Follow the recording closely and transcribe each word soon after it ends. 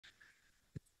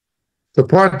The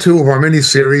part two of our mini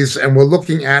series, and we're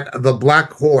looking at the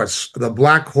black horse,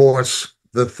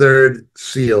 the third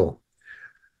seal.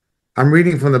 I'm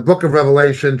reading from the book of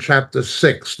Revelation, chapter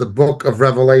 6. The book of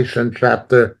Revelation,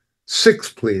 chapter 6,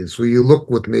 please. Will you look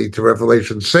with me to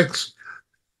Revelation 6,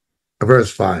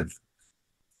 verse 5?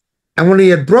 And when he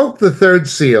had broke the third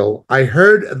seal, I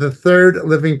heard the third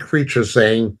living creature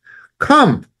saying,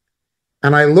 "Come."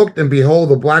 And I looked, and behold,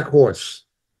 the black horse.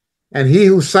 And he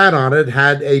who sat on it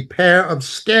had a pair of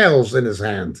scales in his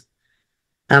hand.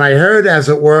 And I heard, as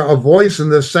it were, a voice in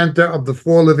the center of the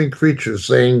four living creatures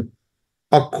saying,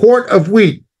 "A quart of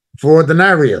wheat for a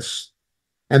denarius,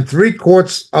 and 3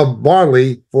 quarts of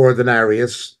barley for a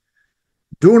denarius.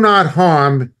 Do not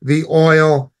harm the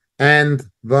oil and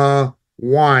the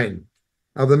wine."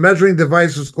 Now, the measuring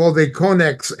device is called a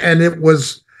connex, and it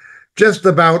was just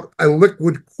about a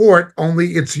liquid quart,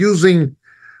 only it's using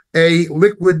a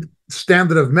liquid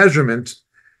standard of measurement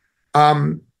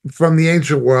from the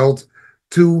ancient world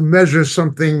to measure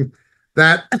something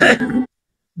that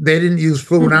they didn't use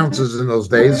fluid ounces in those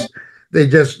days. They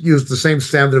just used the same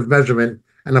standard of measurement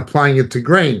and applying it to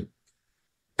grain.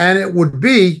 And it would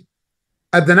be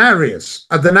a denarius.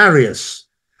 A denarius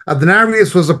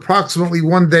was approximately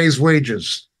 1 day's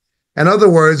wages. In other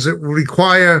words, it would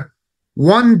require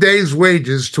 1 day's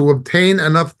wages to obtain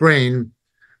enough grain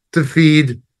to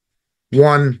feed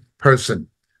one person.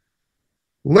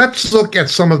 Let's look at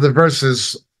some of the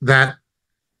verses that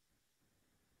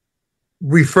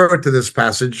refer to this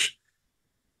passage.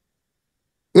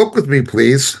 Look with me,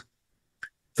 please,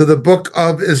 to the book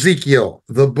of Ezekiel,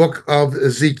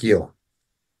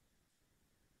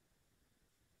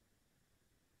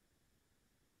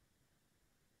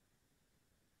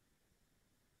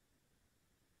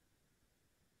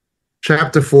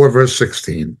 Chapter 4, verse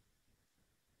 16.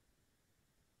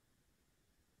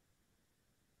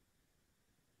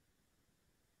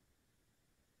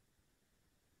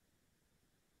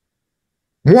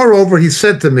 Moreover, he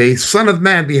said to me, "Son of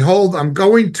man, behold, I'm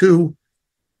going to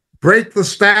break the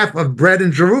staff of bread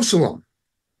in Jerusalem,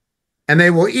 and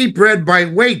they will eat bread by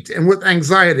weight and with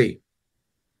anxiety,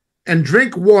 and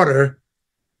drink water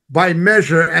by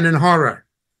measure and in horror."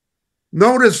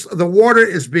 Notice the water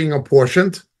is being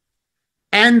apportioned,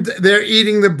 and they're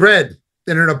eating the bread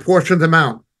in an apportioned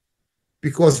amount,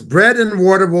 because bread and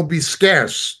water will be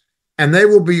scarce, and they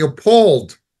will be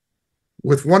appalled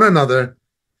with one another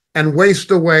and waste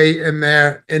away in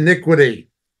their iniquity.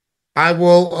 I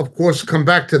will, of course, come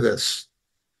back to this.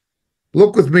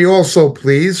 Look with me also,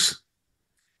 please,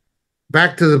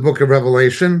 back to the book of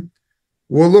Revelation.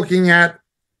 We're looking at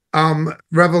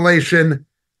Revelation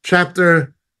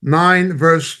chapter 9,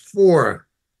 verse 4.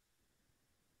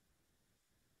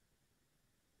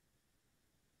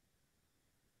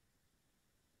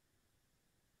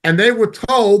 And they were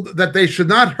told that they should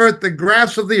not hurt the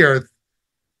grass of the earth,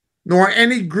 nor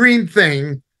any green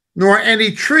thing, nor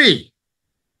any tree,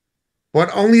 but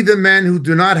only the men who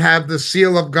do not have the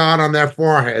seal of God on their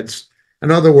foreheads. In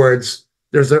other words,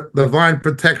 there's a divine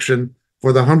protection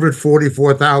for the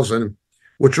 144,000,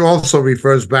 which also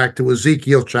refers back to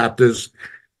Ezekiel chapters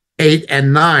 8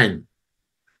 and 9.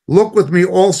 Look with me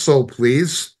also,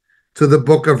 please, to the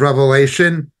book of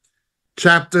Revelation,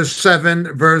 chapter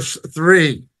 7, verse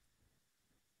 3.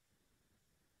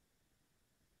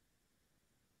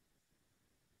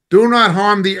 "Do not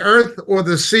harm the earth or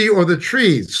the sea or the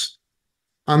trees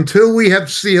until we have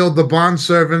sealed the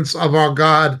bondservants of our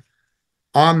God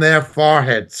on their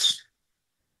foreheads."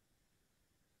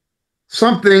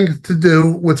 Something to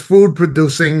do with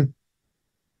food-producing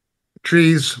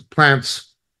trees,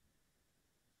 plants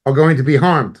are going to be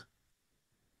harmed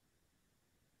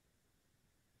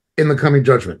in the coming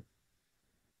judgment.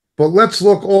 But let's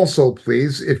look also,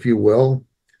 please, if you will,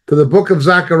 to the book of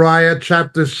Zechariah,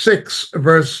 chapter 6,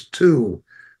 verse 2.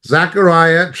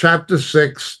 Zechariah, chapter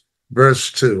 6, verse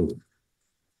 2.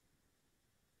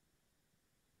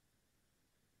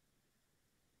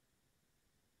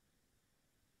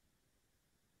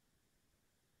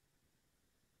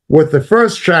 "With the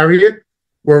first chariot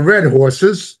were red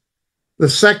horses, the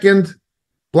second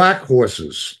black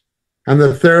horses, and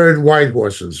the third white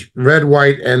horses," red,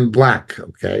 white, and black,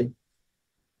 okay?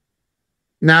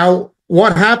 Now,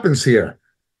 what happens here?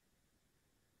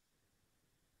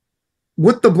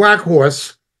 With the black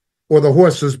horse, or the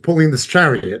horses pulling this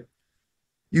chariot,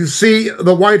 you see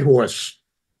the white horse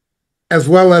as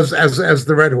well as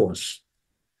the red horse.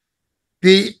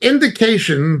 The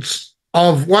indications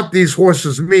of what these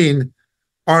horses mean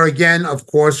are again, of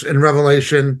course, in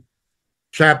Revelation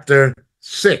chapter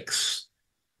 6.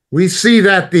 We see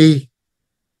that the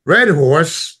red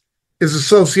horse is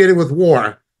associated with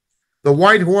war, The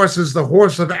white horse is the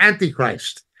horse of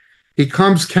Antichrist. He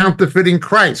comes counterfeiting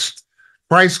Christ.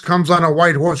 Christ comes on a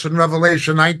white horse in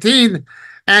Revelation 19.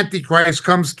 Antichrist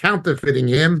comes counterfeiting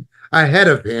him, ahead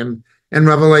of him in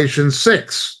Revelation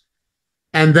 6.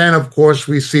 And then, of course,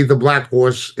 we see the black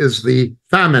horse is the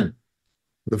famine,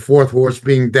 the fourth horse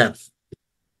being death.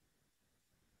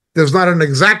 There's not an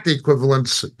exact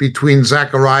equivalence between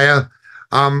Zechariah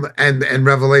and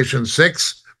Revelation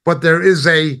 6, but there is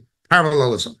a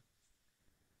parallelism.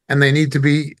 And they need to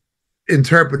be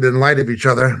interpreted in light of each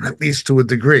other, at least to a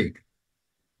degree.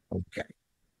 Okay.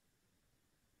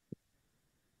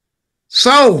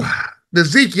 So,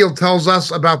 Ezekiel tells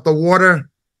us about the water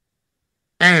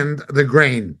and the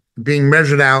grain being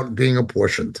measured out, being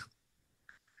apportioned.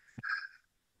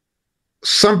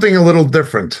 Something a little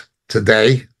different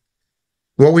today.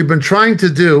 What we've been trying to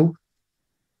do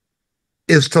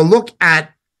is to look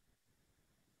at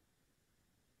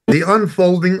the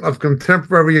unfolding of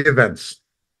contemporary events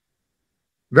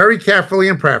very carefully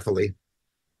and prayerfully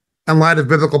in light of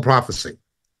biblical prophecy.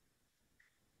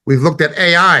 We've looked at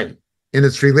AI in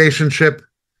its relationship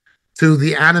to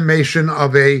the animation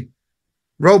of a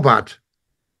robot,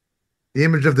 the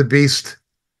image of the beast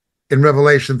in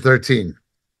Revelation 13.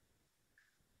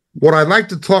 What I'd like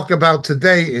to talk about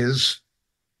today is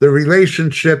the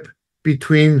relationship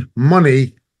between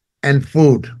money and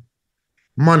food.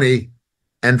 Money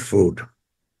and food.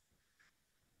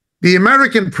 The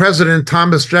American president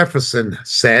Thomas Jefferson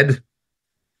said,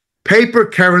 "Paper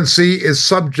currency is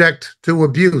subject to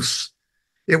abuse.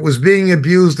 It was being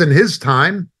abused in his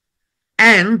time,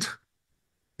 and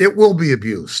it will be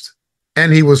abused."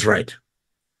 And he was right.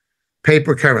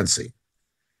 Paper currency.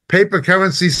 Paper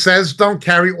currency says don't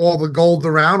carry all the gold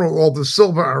around or all the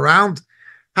silver around.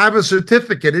 Have a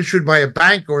certificate issued by a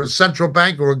bank or a central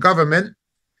bank or a government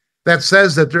that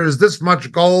says that there is this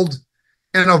much gold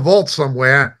in a vault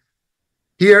somewhere.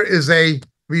 Here is a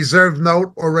reserve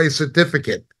note or a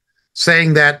certificate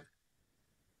saying that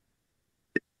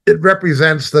it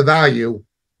represents the value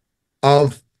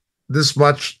of this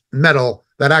much metal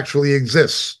that actually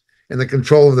exists in the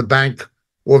control of the bank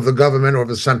or of the government or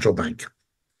the central bank.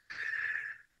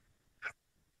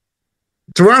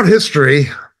 Throughout history,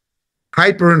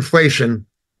 hyperinflation,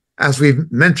 as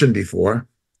we've mentioned before,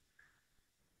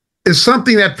 is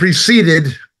something that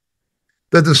preceded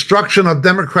the destruction of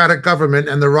democratic government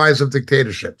and the rise of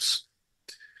dictatorships.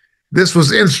 This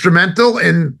was instrumental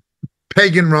in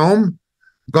pagan Rome,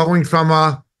 going from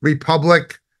a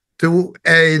republic to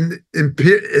an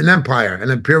empire, an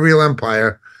imperial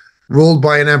empire ruled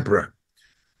by an emperor,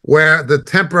 where the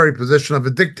temporary position of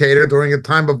a dictator during a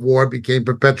time of war became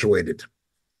perpetuated.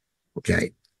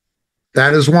 Okay,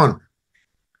 that is one.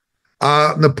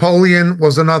 Napoleon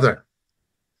was another.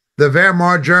 The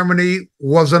Weimar Germany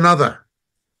was another.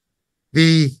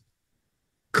 The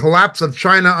collapse of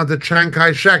China under Chiang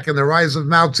Kai-shek and the rise of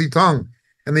Mao Zedong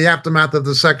in the aftermath of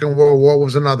the Second World War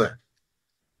was another.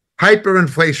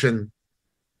 Hyperinflation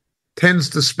tends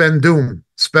to spell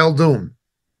doom.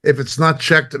 If it's not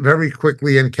checked very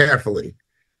quickly and carefully,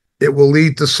 it will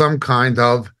lead to some kind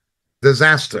of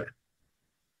disaster.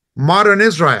 Modern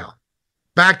Israel,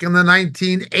 back in the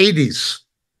 1980s,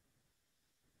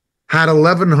 had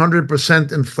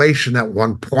 1,100% inflation at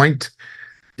one point.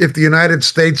 If the United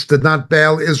States did not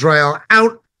bail Israel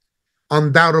out,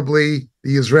 undoubtedly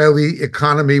the Israeli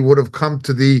economy would have come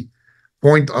to the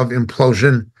point of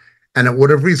implosion, and it would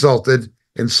have resulted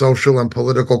in social and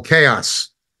political chaos.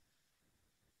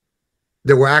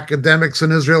 There were academics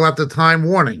in Israel at the time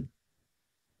warning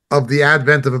of the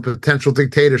advent of a potential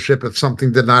dictatorship if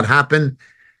something did not happen,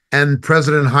 and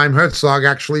President Chaim Herzog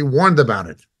actually warned about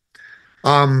it.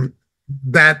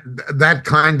 That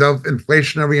kind of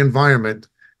inflationary environment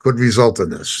could result in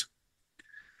this.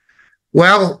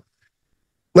 Well,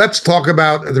 let's talk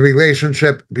about the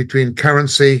relationship between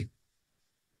currency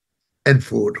and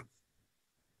food.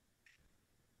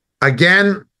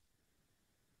 Again,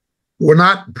 we're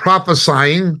not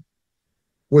prophesying.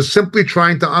 We're simply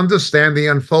trying to understand the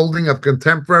unfolding of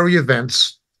contemporary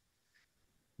events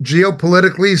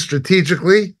geopolitically,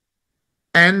 strategically,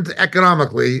 and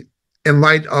economically in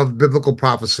light of biblical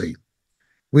prophecy.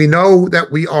 We know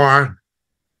that we are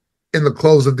in the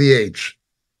close of the age.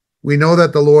 We know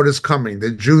that the Lord is coming.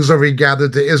 The Jews are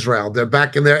regathered to Israel. They're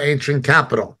back in their ancient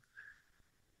capital.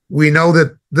 We know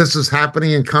that this is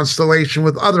happening in constellation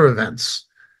with other events.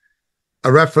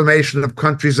 A reformation of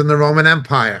countries in the Roman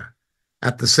Empire.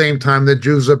 At the same time, the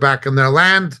Jews are back in their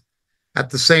land. At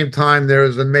the same time, there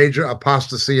is a major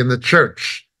apostasy in the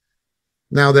church.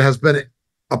 Now, there has been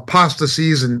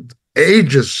apostasies in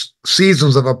ages,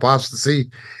 seasons of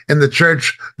apostasy in the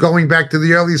church, going back to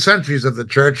the early centuries of the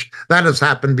church. That has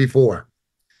happened before.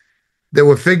 There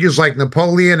were figures like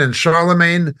Napoleon and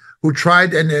Charlemagne who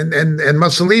tried, and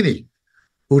Mussolini,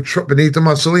 Benito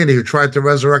Mussolini, who tried to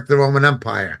resurrect the Roman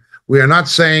Empire. We are not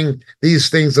saying these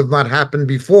things have not happened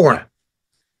before,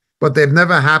 but they've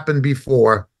never happened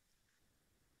before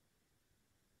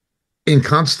in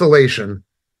constellation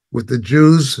with the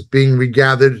Jews being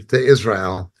regathered to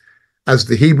Israel, as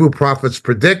the Hebrew prophets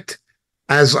predict,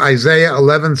 as Isaiah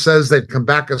 11 says they'd come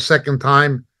back a second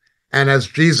time, and as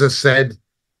Jesus said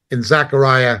in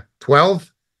Zechariah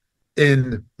 12,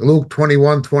 in Luke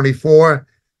 21:24,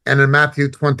 and in Matthew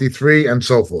 23, and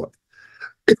so forth.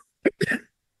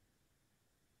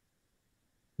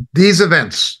 These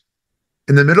events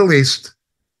in the Middle East,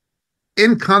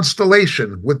 in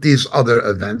constellation with these other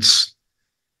events,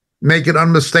 make it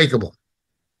unmistakable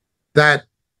that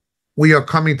we are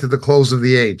coming to the close of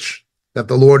the age, that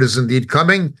the Lord is indeed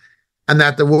coming, and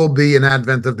that there will be an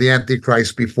advent of the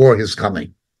Antichrist before his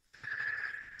coming.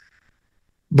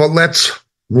 But let's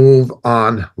move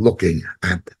on looking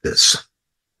at this.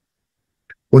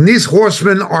 When these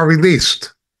horsemen are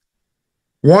released,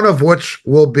 one of which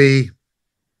will be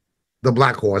the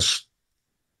black horse,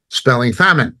 spelling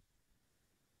famine.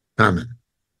 Famine.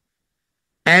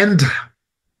 And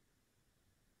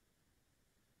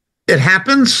it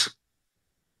happens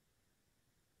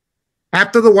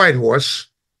after the white horse,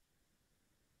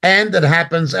 and it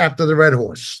happens after the red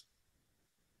horse.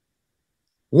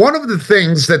 One of the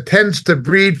things that tends to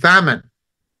breed famine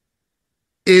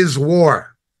is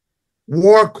war.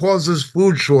 War causes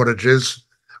food shortages.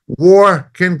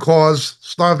 War can cause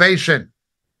starvation.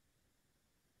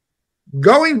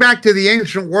 Going back to the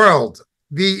ancient world,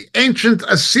 the ancient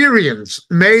Assyrians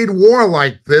made war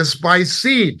like this by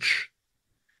siege.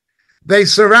 They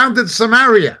surrounded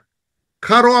Samaria,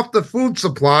 cut off the food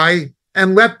supply,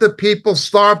 and let the people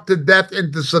starve to death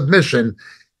into submission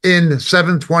in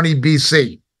 720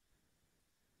 BC.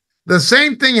 The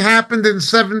same thing happened in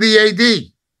 70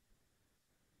 AD,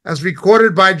 as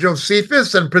recorded by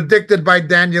Josephus and predicted by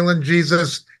Daniel and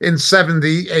Jesus in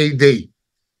 70 AD.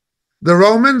 The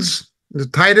Romans,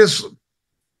 Titus,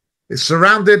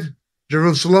 surrounded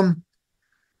Jerusalem,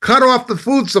 cut off the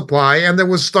food supply, and there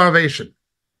was starvation.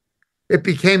 It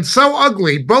became so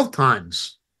ugly both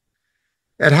times.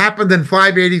 It happened in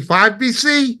 585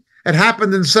 BC, it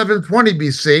happened in 720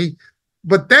 BC,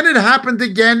 but then it happened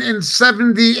again in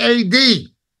 70 AD.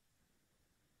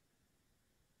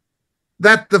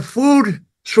 That the food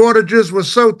shortages were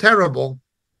so terrible,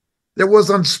 there was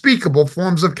unspeakable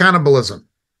forms of cannibalism,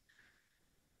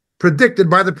 predicted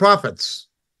by the prophets.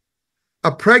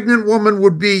 A pregnant woman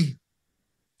would be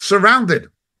surrounded,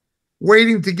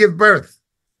 waiting to give birth.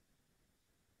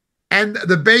 And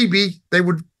the baby, there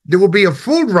will be a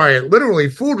food riot, literally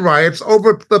food riots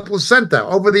over the placenta,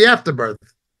 over the afterbirth.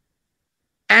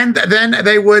 And then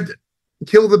they would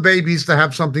kill the babies to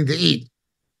have something to eat.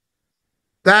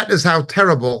 That is how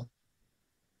terrible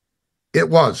it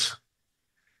was.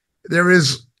 There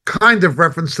is kind of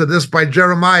reference to this by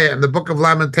Jeremiah in the book of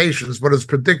Lamentations, but it's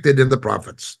predicted in the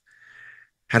prophets.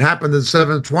 Had happened in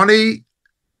 720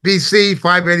 BC,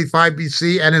 585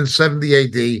 BC, and in 70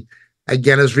 AD,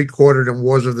 again as recorded in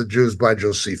Wars of the Jews by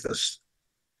Josephus.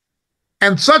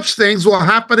 And such things will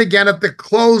happen again at the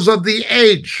close of the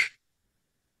age.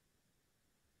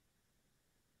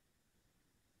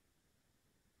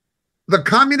 The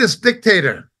communist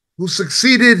dictator who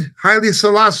succeeded Haile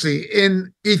Selassie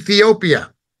in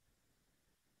Ethiopia,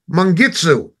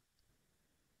 Mengistu,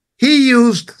 he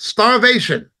used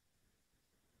starvation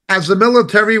as a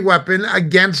military weapon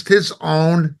against his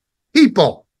own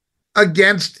people.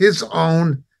 Against his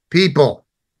own people.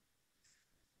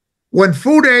 When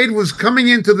food aid was coming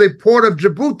into the port of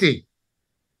Djibouti,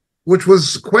 which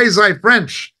was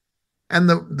quasi-French, and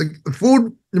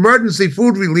the emergency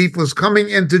food relief was coming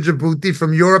into Djibouti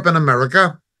from Europe and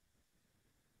America,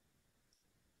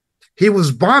 he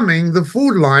was bombing the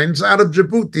food lines out of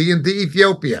Djibouti into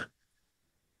Ethiopia.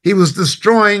 He was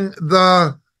destroying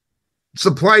the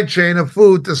supply chain of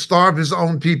food to starve his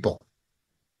own people.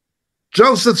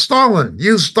 Joseph Stalin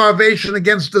used starvation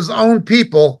against his own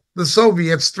people, the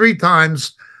Soviets, 3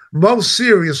 times, most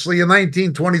seriously in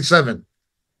 1927.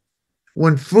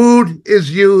 When food is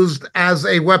used as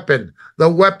a weapon, the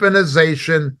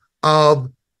weaponization of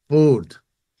food.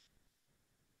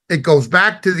 It goes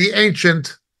back to the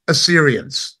ancient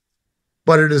Assyrians,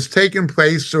 but it has taken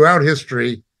place throughout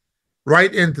history,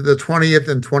 right into the 20th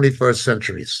and 21st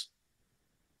centuries.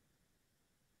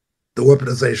 The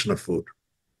weaponization of food.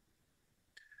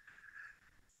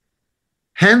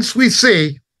 Hence, we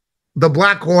see the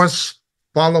black horse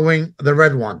following the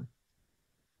red one.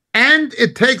 And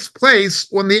it takes place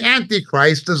when the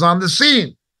Antichrist is on the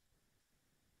scene.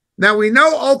 Now, we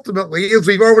know ultimately, as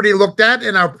we've already looked at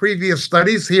in our previous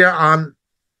studies here on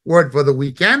Word for the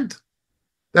Weekend,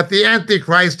 that the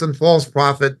Antichrist and false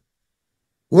prophet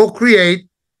will create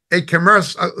a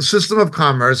system of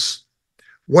commerce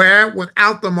where,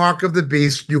 without the mark of the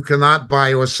beast, you cannot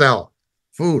buy or sell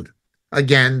food.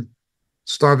 Again,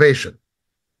 starvation.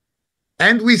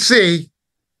 And we see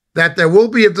that there will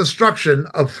be a destruction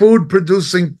of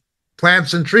food-producing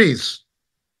plants and trees.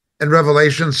 In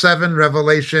Revelation 7,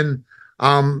 Revelation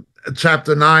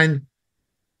chapter 9,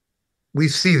 we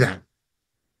see that.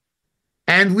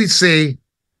 And we see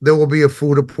there will be a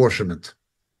food apportionment,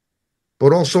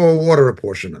 but also a water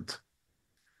apportionment.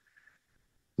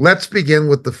 Let's begin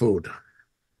with the food.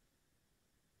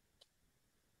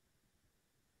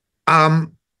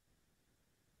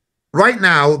 Right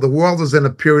now, the world is in a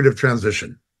period of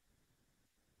transition.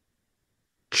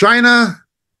 China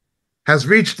has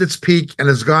reached its peak and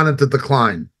has gone into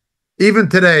decline. Even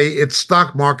today, its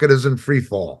stock market is in free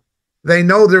fall. They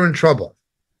know they're in trouble.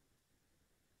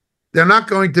 They're not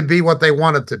going to be what they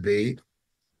want it to be.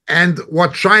 And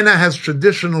what China has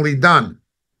traditionally done,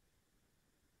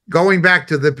 going back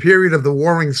to the period of the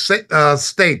warring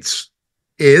states,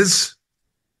 is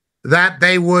that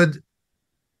they would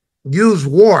use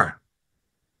war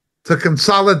to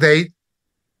consolidate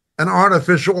an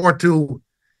artificial, or to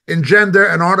engender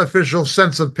an artificial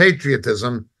sense of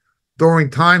patriotism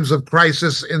during times of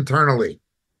crisis internally.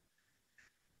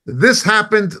 This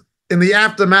happened in the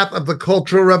aftermath of the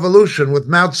Cultural Revolution with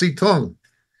Mao Zedong.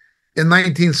 In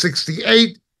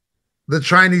 1968, the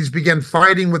Chinese began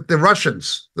fighting with the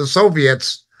Russians, the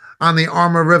Soviets, on the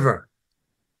Amur River.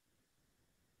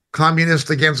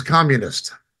 Communist against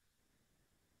communist.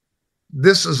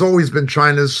 This has always been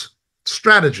China's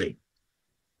strategy,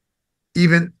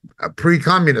 even a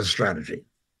pre-communist strategy.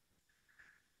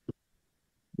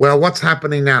 Well, what's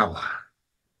happening now?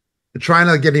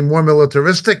 China getting more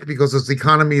militaristic because its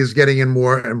economy is getting in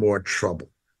more and more trouble.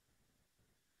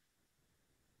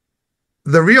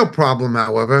 The real problem,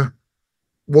 however,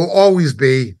 will always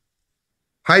be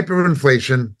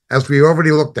hyperinflation, as we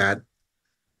already looked at,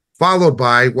 followed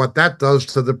by what that does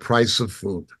to the price of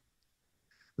food.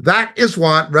 That is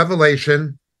what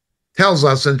Revelation tells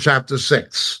us in chapter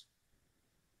 6.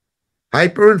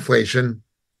 Hyperinflation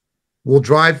will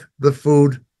drive the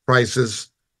food prices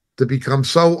to become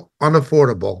so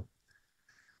unaffordable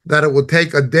that it will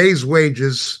take a day's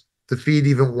wages to feed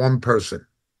even one person.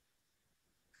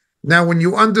 Now, when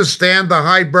you understand the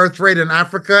high birth rate in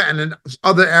Africa and in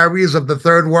other areas of the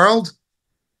third world,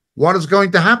 what is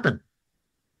going to happen?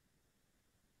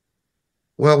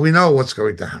 Well, we know what's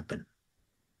going to happen.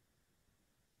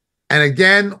 And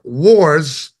again,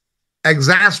 wars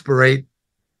exasperate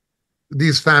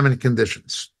these famine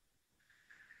conditions.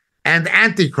 And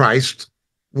Antichrist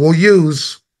will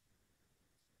use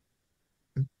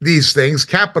these things,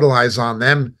 capitalize on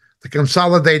them, to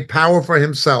consolidate power for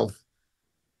himself,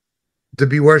 to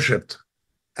be worshipped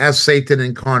as Satan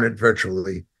incarnate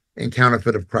virtually in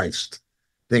counterfeit of Christ.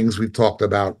 Things we've talked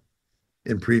about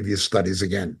in previous studies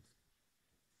again.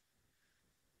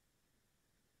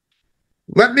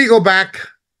 Let me go back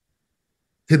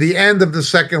to the end of the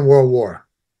Second World War.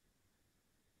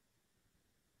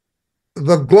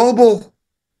 The global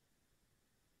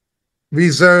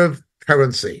reserve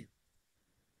currency,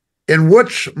 in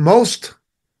which most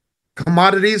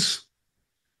commodities,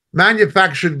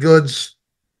 manufactured goods,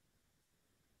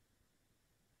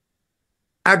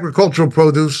 agricultural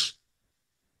produce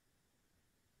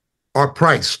are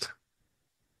priced.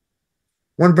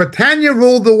 When Britannia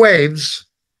ruled the waves,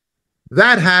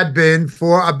 that had been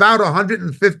for about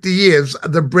 150 years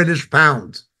the British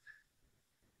pound.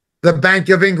 The Bank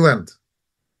of England,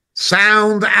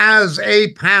 sound as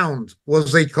a pound,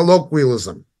 was a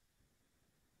colloquialism.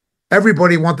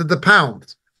 Everybody wanted the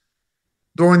pound.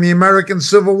 During the American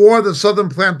Civil War, the Southern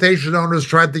plantation owners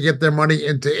tried to get their money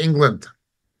into England.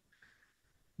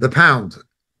 The pound.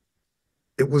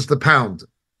 It was the pound.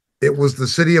 It was the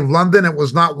City of London. It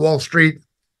was not Wall Street.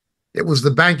 It was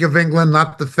the Bank of England,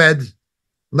 not the Fed,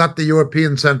 not the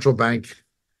European Central Bank.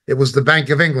 It was the Bank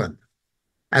of England.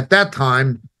 At that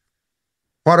time,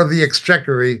 part of the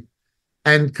exchequer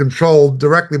and controlled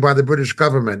directly by the British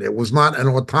government. It was not an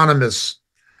autonomous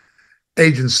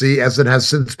agency, as it has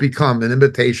since become, an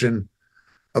imitation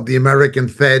of the American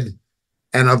Fed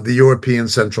and of the European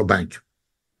Central Bank.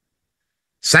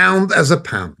 Sound as a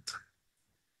pound.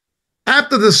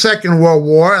 After the Second World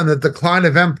War and the decline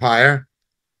of empire,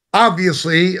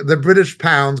 obviously the British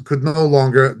pound could no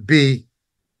longer be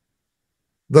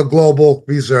the global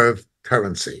reserve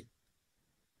currency.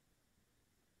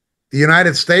 The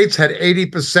United States had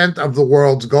 80% of the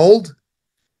world's gold.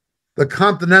 The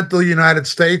continental United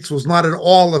States was not at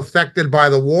all affected by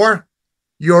the war.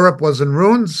 Europe was in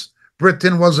ruins.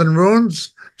 Britain was in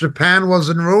ruins. Japan was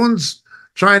in ruins.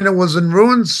 China was in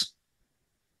ruins.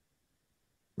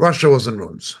 Russia was in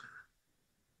ruins.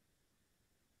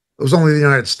 It was only the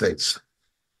United States.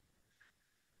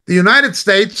 The United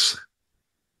States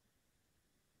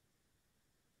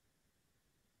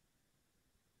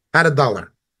had a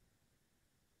dollar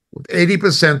with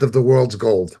 80% of the world's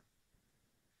gold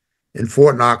in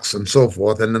Fort Knox and so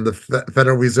forth, and in the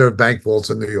Federal Reserve Bank vaults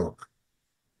in New York.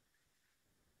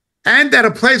 And at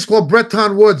a place called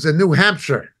Bretton Woods in New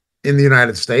Hampshire in the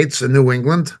United States, in New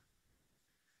England,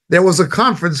 there was a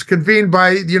conference convened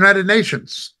by the United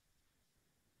Nations.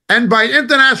 And by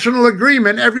international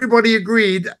agreement, everybody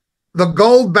agreed the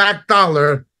gold-backed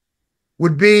dollar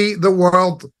would be the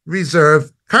world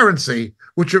reserve currency,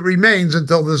 which it remains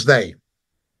until this day.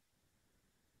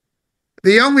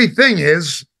 The only thing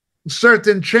is,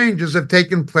 certain changes have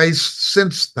taken place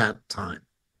since that time.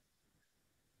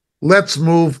 Let's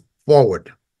move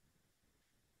forward.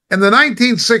 In the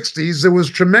 1960s, there was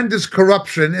tremendous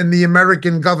corruption in the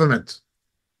American government.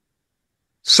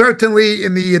 Certainly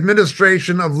in the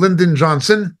administration of Lyndon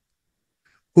Johnson,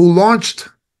 who launched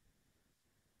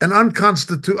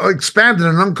expanded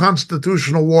an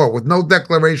unconstitutional war with no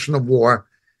declaration of war.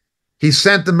 He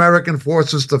sent American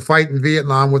forces to fight in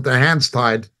Vietnam with their hands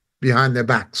tied behind their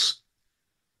backs.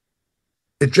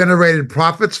 It generated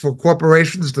profits for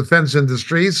corporations, defense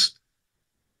industries,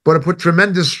 but it put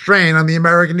tremendous strain on the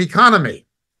American economy.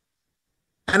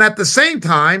 And at the same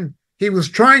time, he was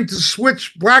trying to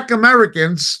switch Black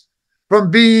Americans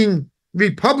from being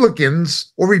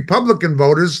Republicans or Republican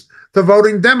voters to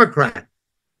voting Democrat.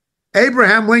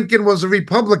 Abraham Lincoln was a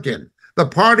Republican, the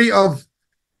party of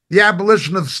the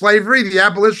abolition of slavery, the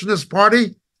abolitionist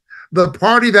party, the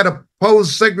party that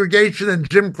opposed segregation and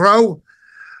Jim Crow,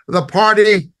 the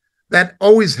party that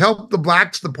always helped the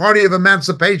blacks, the party of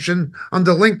emancipation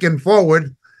under Lincoln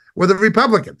forward, were the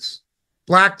Republicans.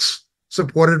 Blacks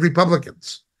supported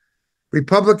Republicans.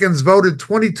 Republicans voted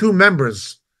 22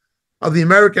 members of the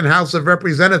American House of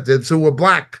Representatives who were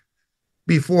black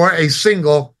before a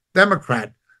single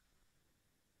Democrat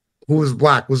who was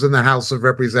black was in the House of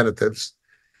Representatives.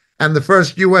 And the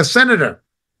first U.S. Senator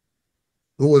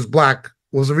who was black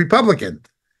was a Republican,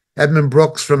 Edmund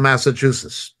Brooks from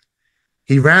Massachusetts.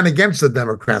 He ran against the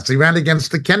Democrats. He ran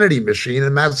against the Kennedy machine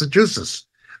in Massachusetts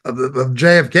of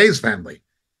JFK's family.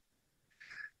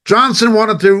 Johnson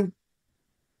wanted to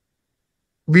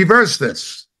reverse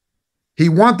this. He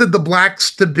wanted the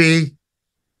blacks to be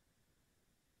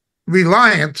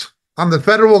reliant on the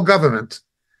federal government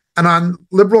and on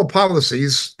liberal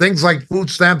policies, things like food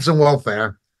stamps and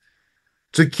welfare,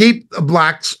 to keep the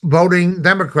blacks voting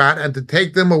Democrat and to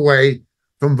take them away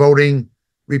from voting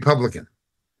Republican.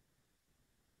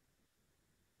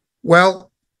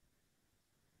 Well,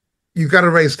 you've got to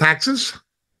raise taxes,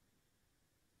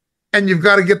 and you've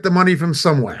got to get the money from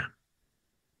somewhere.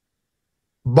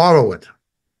 Borrow it.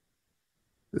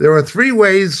 There are three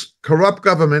ways corrupt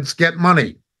governments get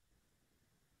money: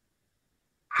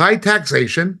 high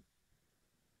taxation,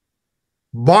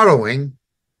 borrowing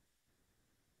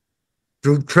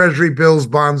through treasury bills,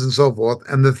 bonds, and so forth,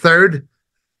 and the third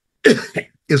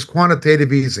is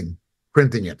quantitative easing,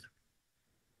 printing it.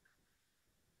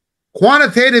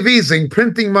 Quantitative easing,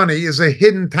 printing money, is a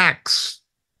hidden tax.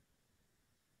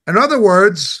 In other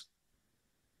words,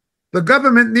 the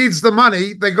government needs the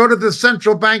money. They go to the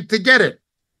central bank to get it.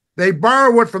 They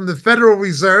borrow it from the Federal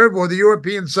Reserve or the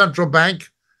European Central Bank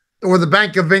or the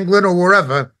Bank of England or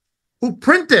wherever, who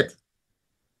print it.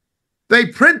 They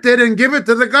print it and give it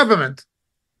to the government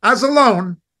as a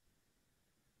loan.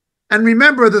 And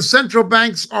remember, the central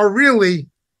banks are really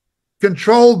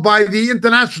controlled by the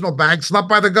international banks, not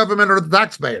by the government or the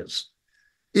taxpayers.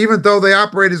 Even though they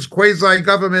operate as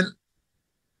quasi-government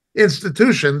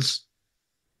institutions,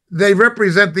 they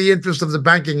represent the interest of the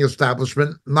banking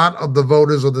establishment, not of the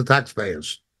voters or the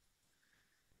taxpayers.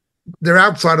 They're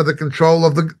outside of the control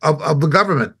of the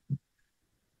government.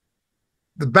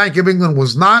 The Bank of England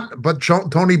was not, but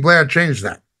Tony Blair changed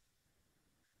that.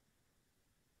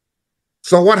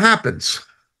 So what happens?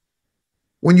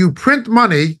 When you print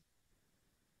money,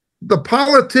 the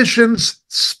politicians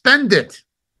spend it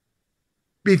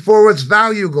before its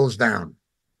value goes down.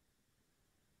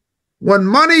 When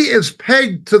money is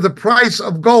pegged to the price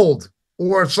of gold,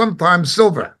 or sometimes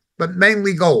silver, but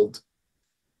mainly gold,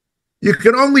 you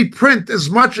can only print as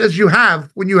much as you have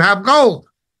when you have gold.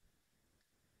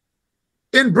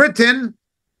 In Britain,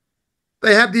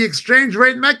 They had the exchange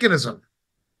rate mechanism.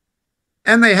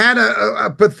 And they had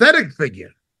a pathetic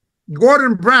figure,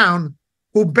 Gordon Brown,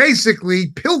 who basically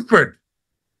pilfered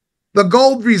the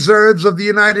gold reserves of the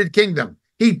United Kingdom.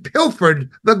 He pilfered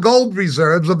the gold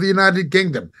reserves of the United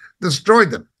Kingdom,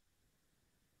 destroyed them.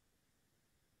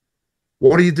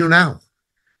 What do you do now?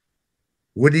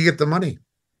 Where do you get the money?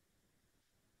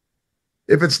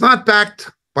 If it's not backed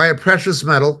by a precious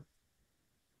metal,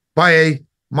 by a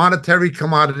monetary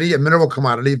commodity, a mineral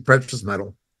commodity, precious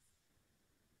metal,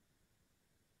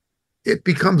 it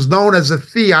becomes known as a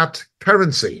fiat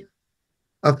currency.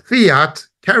 A fiat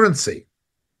currency.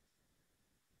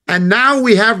 And now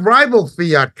we have rival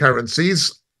fiat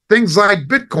currencies, things like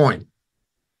Bitcoin,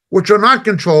 which are not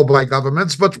controlled by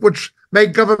governments, but which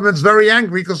make governments very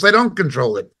angry because they don't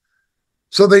control it.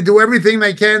 So they do everything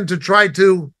they can to try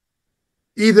to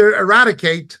either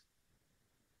eradicate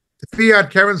the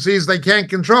fiat currencies they can't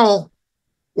control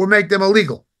or make them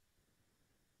illegal.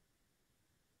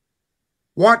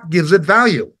 What gives it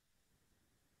value?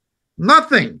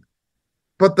 Nothing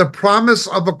but the promise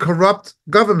of a corrupt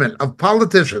government, of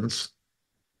politicians.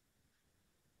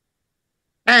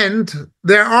 And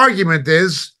their argument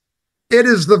is, it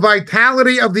is the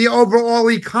vitality of the overall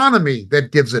economy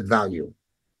that gives it value.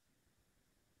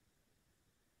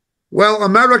 Well,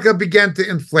 America began to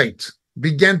inflate,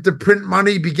 began to print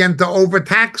money, began to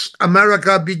overtax.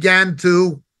 America began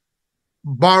to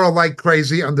borrow like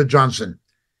crazy under Johnson.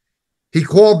 He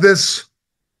called this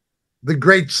the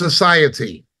Great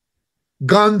Society,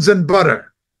 guns and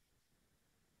butter,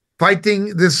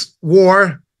 fighting this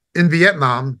war in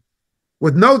Vietnam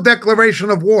with no declaration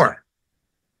of war.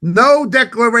 No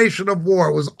declaration of war.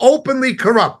 It was openly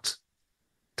corrupt,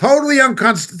 totally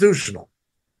unconstitutional.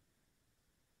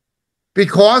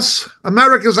 Because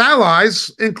America's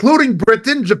allies, including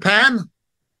Britain, Japan,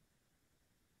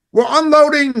 were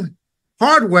unloading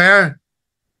hardware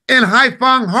in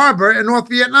Haiphong Harbor in North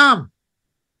Vietnam.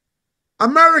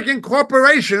 American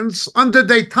corporations under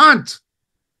détente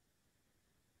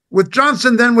with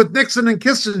Johnson, then with Nixon and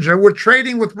Kissinger, were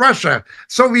trading with Russia,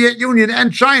 Soviet Union,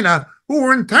 and China, who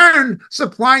were in turn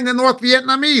supplying the North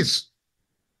Vietnamese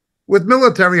with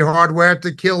military hardware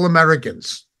to kill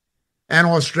Americans and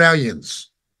Australians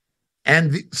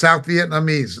and South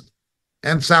Vietnamese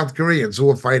and South Koreans who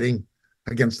were fighting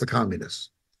against the communists.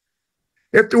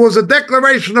 If there was a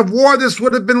declaration of war, this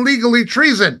would have been legally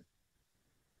treason.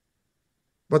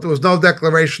 But there was no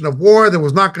declaration of war. There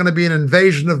was not going to be an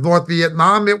invasion of North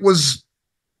Vietnam. It was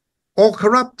all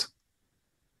corrupt.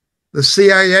 The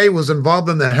CIA was involved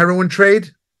in the heroin trade,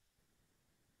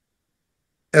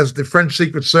 as the French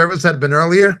Secret Service had been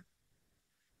earlier.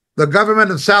 The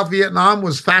government of South Vietnam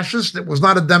was fascist. It was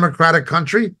not a democratic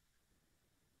country.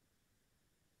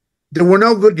 There were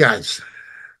no good guys.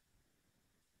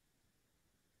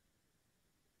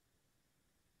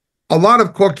 A lot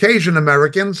of Caucasian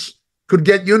Americans could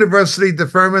get university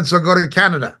deferments or go to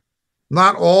Canada.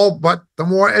 Not all, but the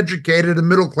more educated and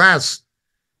middle class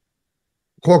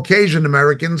Caucasian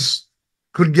Americans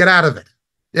could get out of it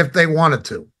if they wanted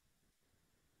to.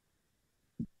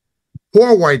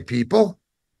 Poor white people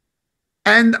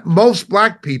and most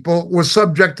black people were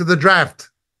subject to the draft.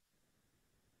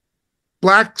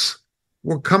 Blacks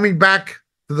were coming back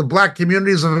to the black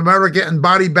communities of America in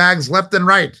body bags left and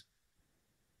right.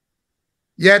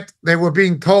 Yet they were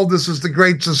being told this is the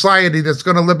great society that's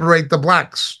going to liberate the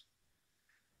blacks.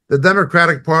 The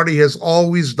Democratic Party has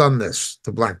always done this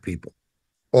to black people.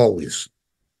 Always.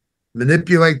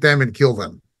 Manipulate them and kill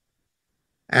them.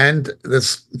 And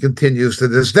this continues to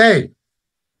this day.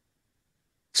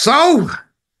 So,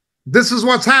 this is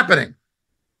what's happening.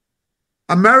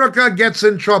 America gets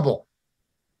in trouble.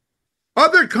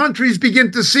 Other countries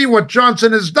begin to see what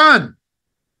Johnson has done.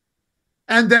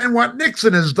 And then what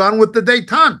Nixon has done with the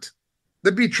détente,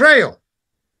 the betrayal.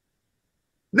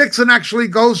 Nixon actually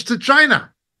goes to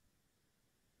China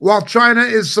while China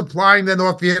is supplying the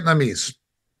North Vietnamese.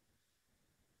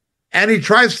 And he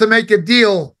tries to make a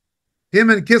deal, him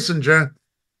and Kissinger,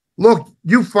 look,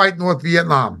 you fight North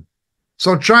Vietnam.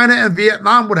 So China and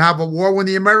Vietnam would have a war when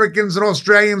the Americans and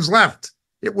Australians left.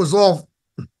 It was all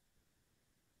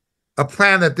a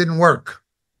plan that didn't work.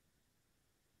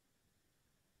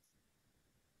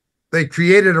 They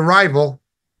created a rival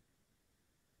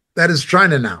that is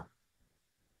China now.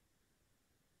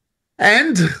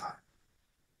 And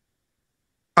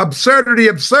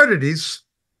absurdities,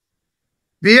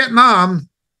 Vietnam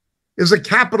is a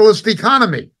capitalist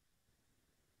economy.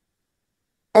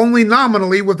 Only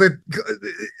nominally with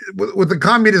the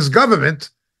communist government,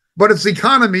 but its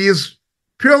economy is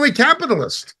purely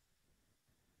capitalist.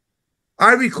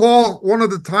 I recall one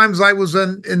of the times I was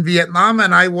in Vietnam,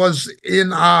 and I was in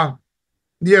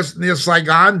near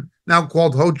Saigon, now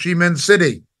called Ho Chi Minh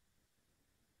City.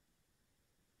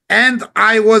 And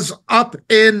I was up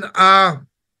in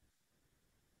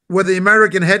where the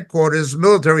American headquarters,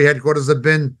 military headquarters, have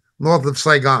been north of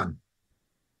Saigon.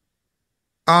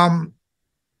 Long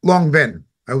Binh.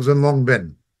 I was in Long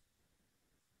Binh.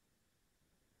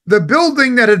 The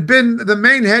building that had been the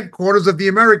main headquarters of the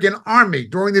American Army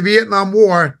during the Vietnam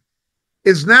War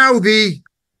is now the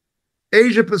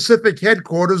Asia Pacific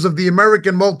headquarters of the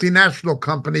American multinational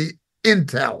company,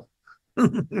 Intel.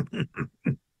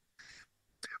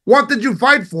 What did you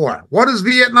fight for? What is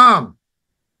Vietnam?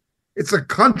 It's a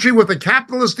country with a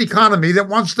capitalist economy that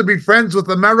wants to be friends with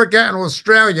America and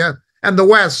Australia and the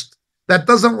West, that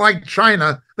doesn't like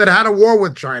China, that had a war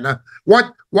with China.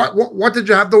 What did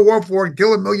you have the war for and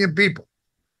kill 1 million people?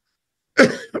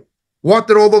 What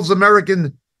did all those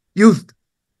American youth,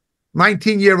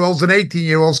 19-year-olds and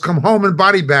 18-year-olds, come home in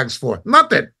body bags for?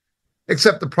 Nothing,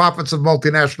 except the profits of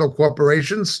multinational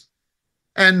corporations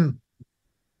and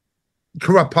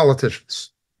corrupt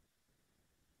politicians.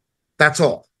 That's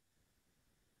all.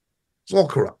 It's all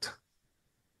corrupt.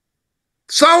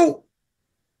 So,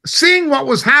 seeing what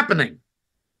was happening,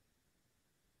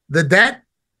 the debt,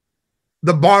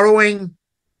 the borrowing,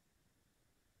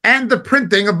 and the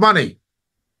printing of money,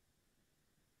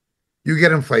 you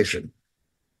get inflation.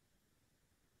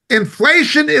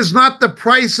 Inflation is not the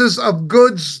prices of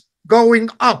goods going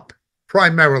up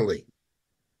primarily.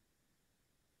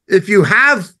 If you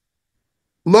have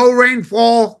low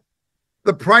rainfall,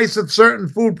 the price of certain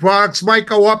food products might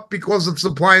go up because of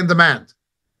supply and demand.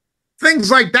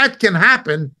 Things like that can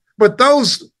happen, but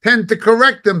those tend to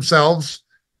correct themselves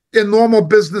in normal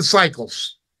business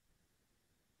cycles.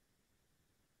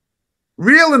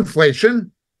 Real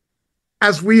inflation,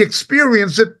 as we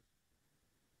experience it,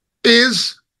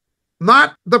 is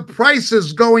not the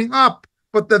prices going up,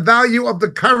 but the value of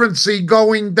the currency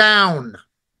going down.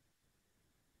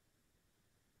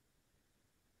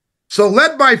 So,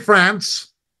 led by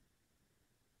France,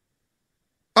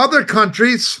 other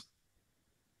countries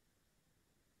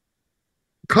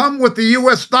come with the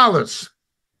US dollars.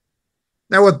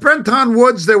 Now, with Bretton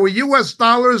Woods, there were US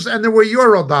dollars and there were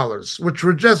Euro dollars, which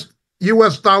were just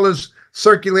US dollars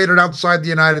circulated outside the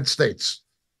United States.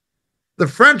 The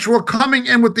French were coming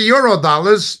in with the Euro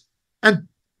dollars and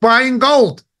buying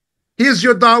gold. Here's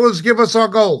your dollars, give us our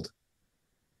gold.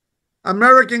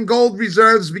 American gold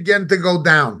reserves began to go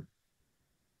down.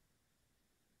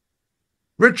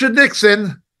 Richard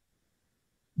Nixon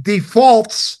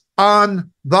defaults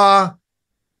on the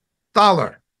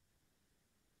dollar.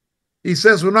 He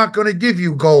says, we're not going to give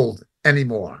you gold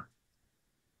anymore.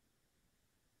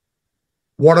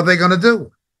 What are they going to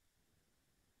do?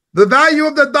 The value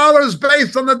of the dollar is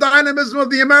based on the dynamism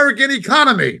of the American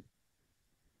economy,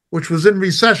 which was in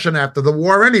recession after the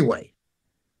war anyway.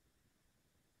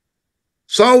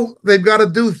 So they've got to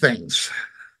do things.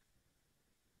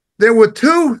 There were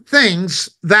two things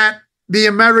that the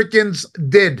Americans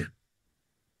did.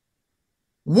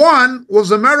 One was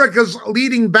America's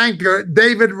leading banker,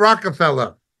 David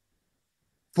Rockefeller,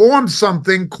 formed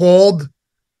something called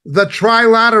the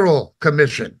Trilateral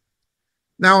Commission.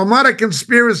 Now, I'm not a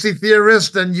conspiracy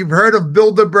theorist, and you've heard of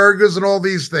Bilderbergers and all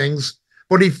these things,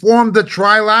 but he formed the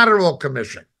Trilateral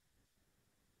Commission.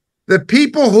 The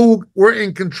people who were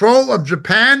in control of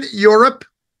Japan, Europe,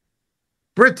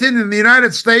 Britain, and the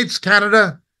United States,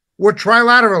 Canada, were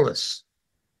trilateralists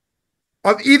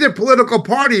of either political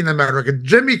party in America.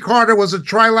 Jimmy Carter was a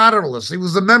trilateralist. He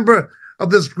was a member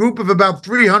of this group of about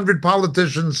 300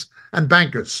 politicians and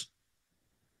bankers.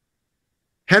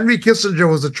 Henry Kissinger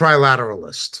was a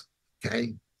trilateralist.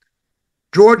 Okay.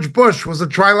 George Bush was a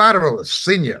trilateralist,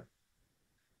 senior.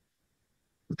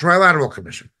 The Trilateral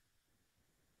Commission.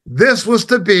 This was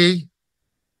to be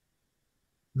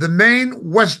the main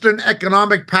Western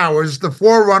economic powers, the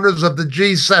forerunners of the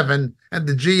G7 and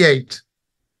the G8.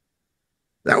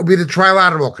 That would be the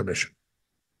Trilateral Commission.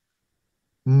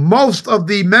 Most of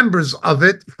the members of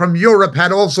it from Europe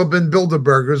had also been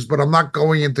Bilderbergers, but I'm not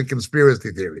going into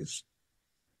conspiracy theories.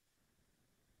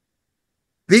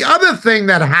 The other thing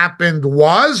that happened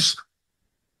was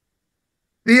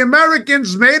the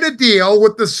Americans made a deal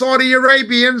with the Saudi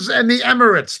Arabians and the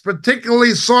Emirates,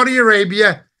 particularly Saudi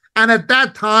Arabia, and at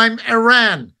that time,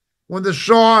 Iran, when the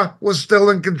Shah was still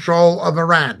in control of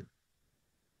Iran.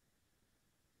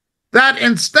 That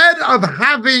instead of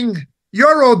having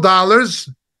Euro dollars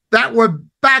that were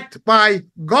backed by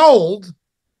gold,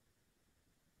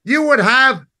 you would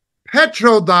have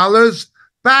petrodollars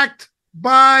backed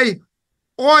by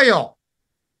oil.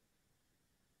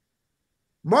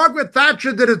 Margaret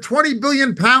Thatcher did a 20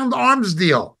 billion pound arms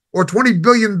deal, or $20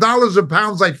 billion of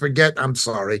pounds, I forget, I'm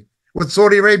sorry, with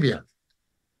Saudi Arabia.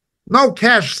 No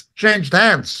cash changed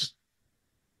hands.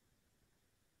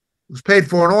 It was paid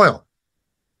for in oil.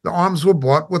 The arms were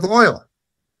bought with oil.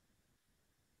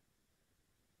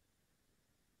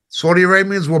 Saudi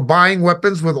Arabians were buying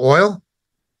weapons with oil.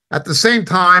 At the same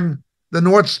time, the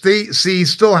North Sea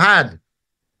still had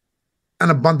an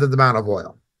abundant amount of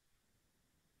oil.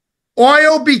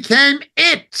 Oil became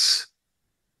it.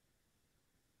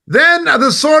 Then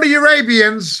the Saudi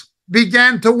Arabians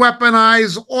began to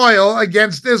weaponize oil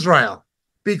against Israel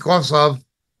because of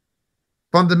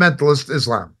fundamentalist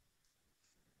Islam,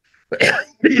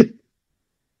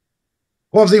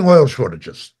 causing oil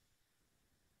shortages.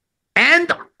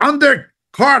 And under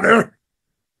Carter,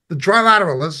 the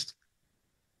trilateralist,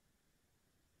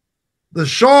 the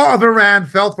Shah of Iran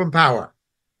fell from power.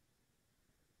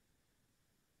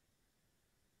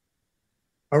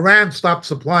 Iran stopped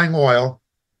supplying oil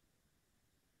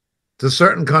to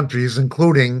certain countries,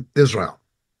 including Israel,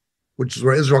 which is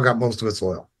where Israel got most of its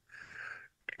oil.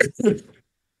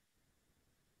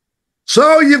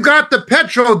 So you've got the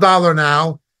petrodollar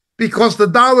now, because the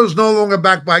dollar is no longer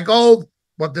backed by gold,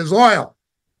 but there's oil.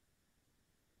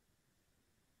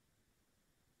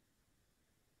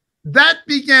 That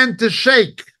began to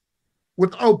shake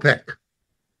with OPEC,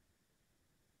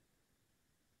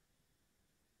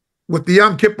 with the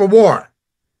Yom Kippur War,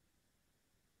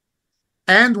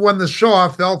 and when the Shah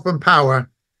fell from power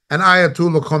and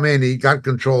Ayatollah Khomeini got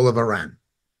control of Iran.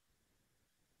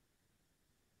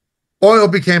 Oil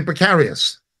became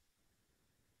precarious.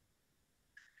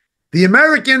 The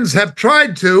Americans have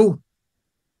tried to,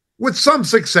 with some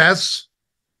success,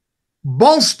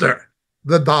 bolster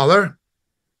the dollar,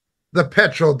 the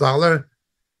petrodollar,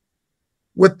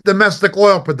 with domestic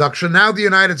oil production. Now the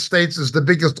United States is the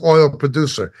biggest oil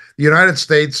producer. The United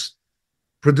States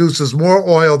produces more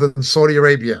oil than Saudi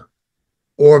Arabia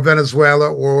or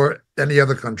Venezuela or any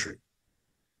other country.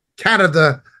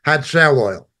 Canada had shale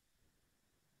oil.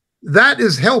 That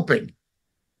is helping.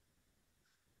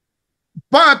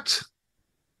 But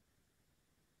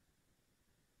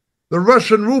the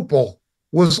Russian ruble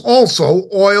was also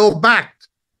oil-backed,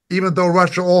 even though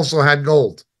Russia also had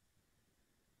gold.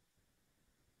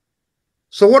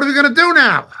 So what are we going to do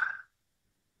now?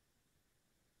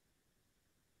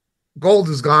 Gold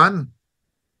is gone.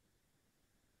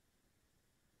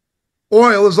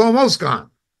 Oil is almost gone.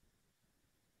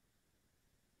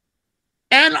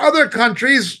 And other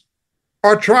countries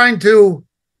are trying to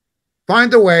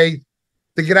find a way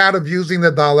to get out of using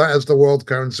the dollar as the world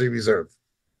currency reserve,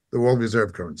 the world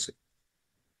reserve currency.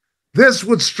 This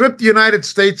would strip the United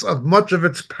States of much of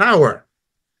its power.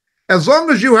 As long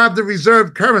as you have the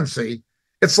reserve currency,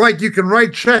 it's like you can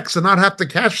write checks and not have to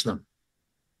cash them,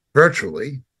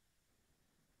 virtually.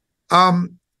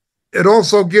 It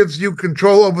also gives you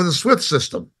control over the SWIFT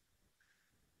system.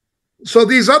 So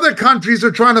these other countries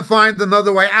are trying to find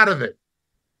another way out of it.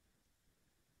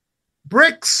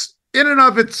 BRICS, in and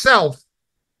of itself,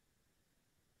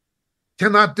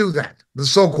 cannot do that, the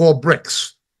so-called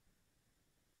BRICS.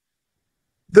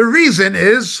 The reason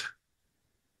is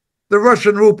the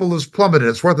Russian ruble has plummeted.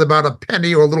 It's worth about a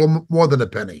penny or a little more than a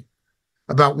penny,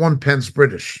 about 1 pence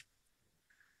British,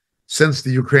 since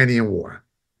the Ukrainian war.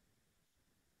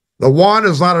 The yuan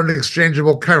is not an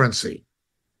exchangeable currency.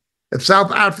 If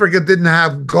South Africa didn't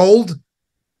have gold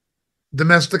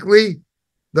domestically,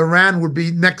 the rand would be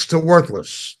next to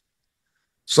worthless.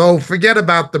 So forget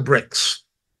about the BRICS.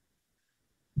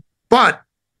 But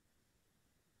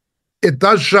it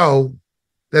does show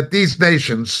that these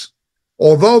nations,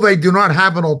 although they do not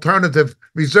have an alternative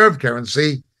reserve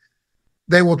currency,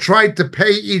 they will try to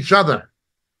pay each other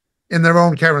in their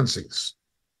own currencies.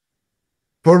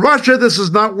 For Russia, this has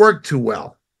not worked too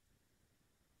well.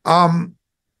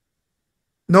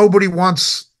 Nobody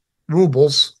wants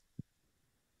rubles,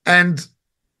 and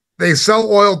they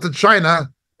sell oil to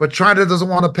China, but China doesn't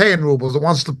want to pay in rubles. It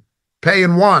wants to pay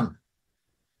in yuan.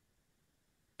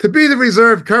 To be the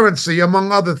reserve currency,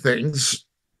 among other things,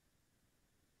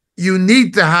 you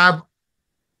need to have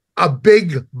a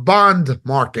big bond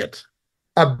market,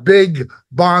 and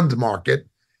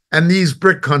these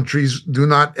BRIC countries do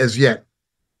not as yet.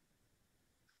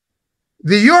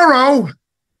 The euro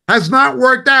has not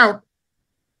worked out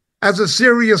as a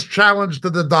serious challenge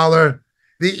to the dollar.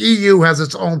 The EU has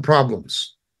its own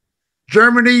problems.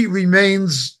 Germany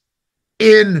remains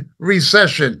in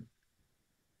recession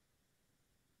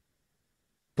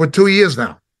for 2 years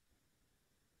now.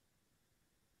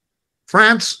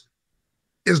 France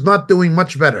is not doing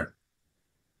much better.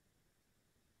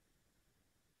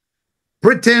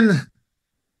 Britain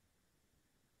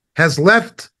has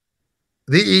left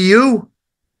the EU,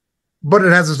 but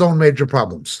it has its own major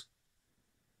problems.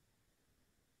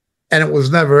 And it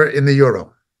was never in the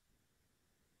euro.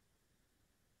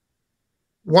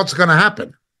 What's going to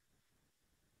happen?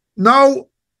 No,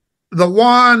 the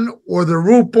yuan or the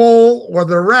ruble or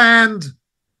the rand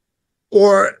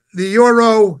or the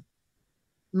euro,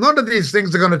 none of these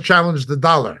things are going to challenge the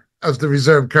dollar as the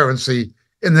reserve currency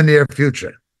in the near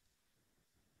future.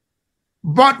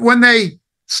 But when they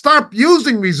stop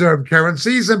using reserve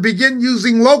currencies and begin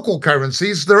using local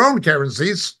currencies, their own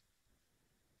currencies,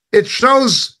 it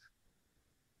shows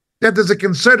that there's a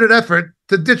concerted effort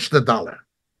to ditch the dollar.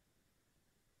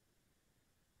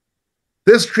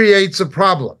 This creates a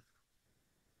problem.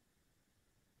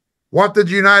 What did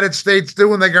the United States do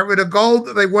when they got rid of gold?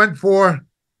 They went for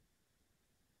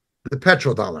the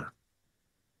petrodollar.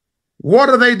 What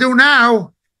do they do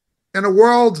now in a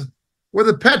world where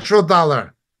the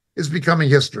petrodollar is becoming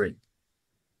history?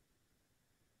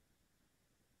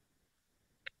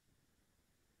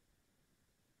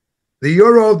 The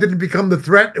euro didn't become the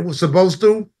threat it was supposed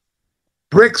to.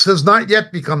 BRICS has not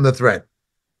yet become the threat,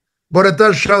 but it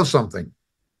does show something.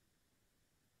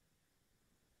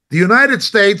 The United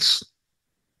States,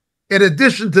 in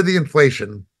addition to the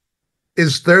inflation,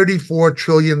 is $34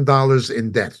 trillion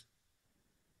in debt.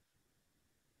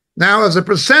 Now, as a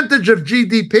percentage of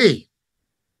GDP,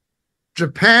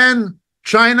 Japan,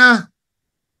 China,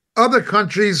 other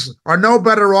countries are no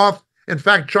better off. In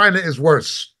fact, China is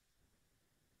worse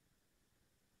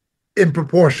in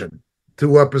proportion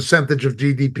to a percentage of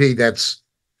GDP that's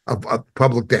of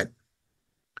public debt.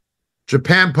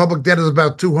 Japan public debt is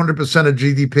about 200% of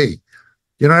GDP.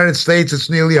 United States, it's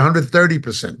nearly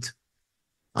 130%.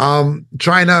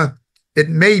 China, it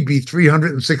may be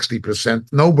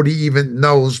 360%. Nobody even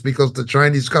knows because the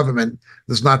Chinese government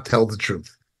does not tell the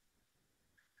truth.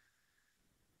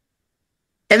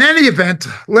 In any event,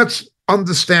 let's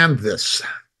understand this.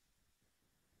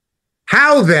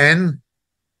 How then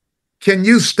can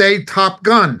you stay top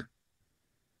gun?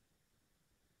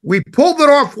 We pulled it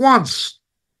off once.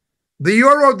 The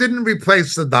euro didn't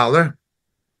replace the dollar.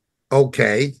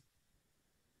 Okay.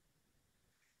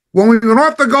 When we went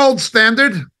off the gold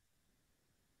standard,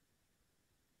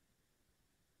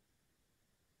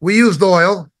 we used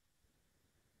oil,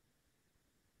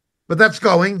 but that's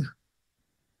going.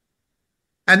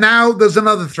 And now there's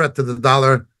another threat to the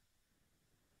dollar,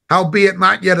 albeit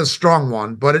not yet a strong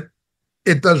one, but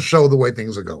it does show the way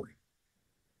things are going.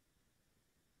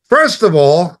 First of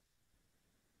all,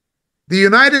 the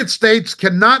United States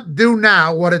cannot do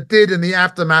now what it did in the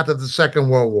aftermath of the Second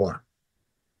World War.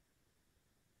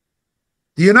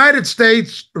 The United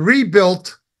States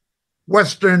rebuilt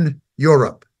Western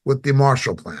Europe with the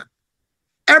Marshall Plan.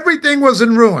 Everything was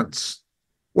in ruins.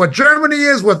 What Germany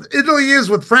is, what Italy is,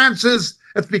 what France is,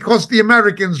 it's because the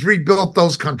Americans rebuilt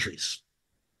those countries.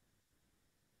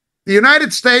 The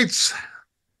United States,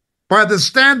 by the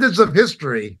standards of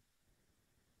history,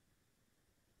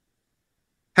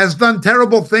 has done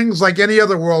terrible things like any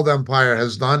other world empire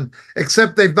has done,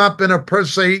 except they've not been a per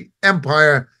se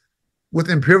empire with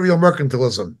imperial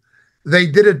mercantilism. They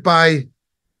did it by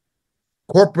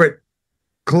corporate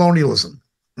colonialism,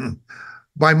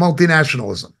 by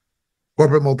multinationalism,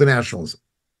 corporate multinationalism.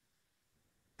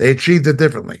 They achieved it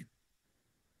differently.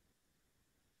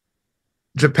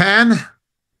 Japan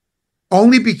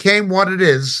only became what it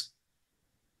is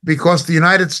because the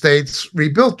United States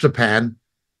rebuilt Japan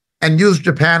and used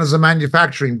Japan as a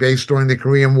manufacturing base during the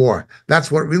Korean War.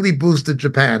 That's what really boosted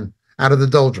Japan out of the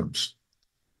doldrums.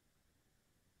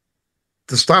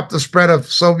 To stop the spread of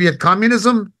Soviet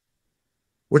communism,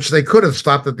 which they could have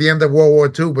stopped at the end of World War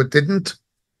II, but didn't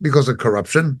because of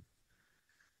corruption,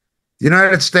 the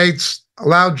United States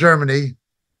allowed Germany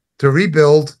to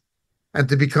rebuild and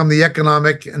to become the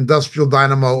economic industrial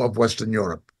dynamo of Western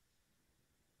Europe.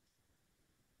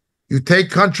 You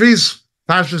take countries,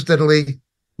 fascist Italy,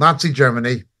 Nazi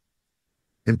Germany,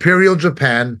 Imperial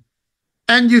Japan,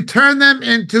 and you turn them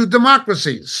into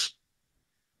democracies.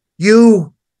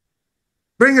 You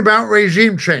bring about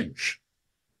regime change.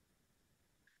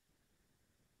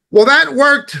 Well, that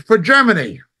worked for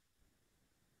Germany,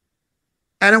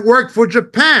 and it worked for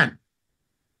Japan,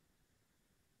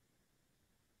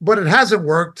 but it hasn't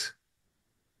worked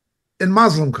in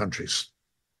Muslim countries.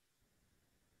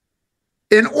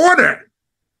 In order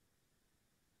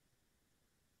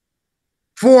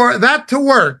for that to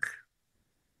work,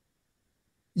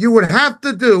 you would have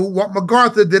to do what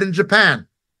MacArthur did in Japan.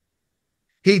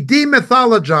 He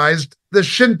demythologized the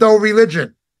Shinto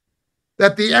religion,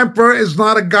 that the emperor is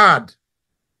not a god,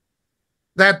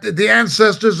 that the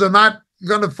ancestors are not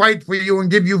going to fight for you and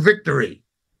give you victory.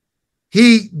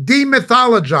 He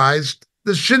demythologized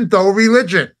the Shinto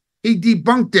religion. He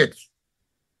debunked it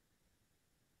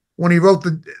when he wrote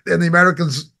and the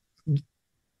Americans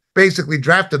basically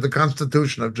drafted the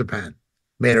Constitution of Japan,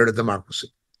 made it a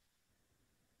democracy.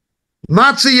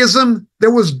 Nazism,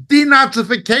 there was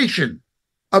denazification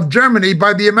of Germany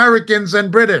by the Americans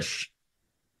and British.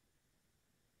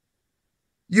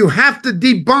 You have to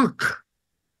debunk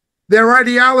their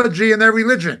ideology and their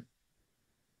religion.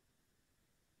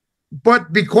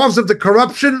 But because of the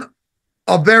corruption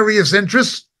of various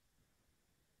interests,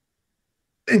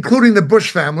 including the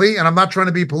Bush family, and I'm not trying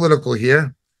to be political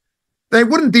here, they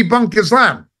wouldn't debunk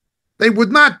Islam. They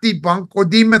would not debunk or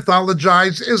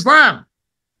demythologize Islam.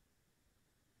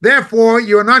 Therefore,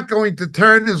 you're not going to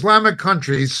turn Islamic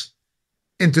countries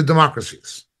into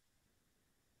democracies.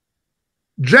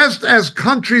 Just as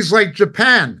countries like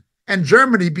Japan and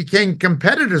Germany became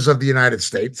competitors of the United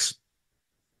States,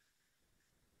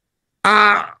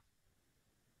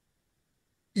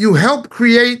 you help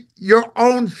create your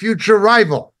own future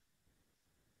rival.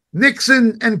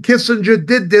 Nixon and Kissinger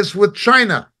did this with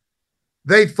China.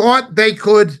 They thought they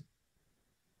could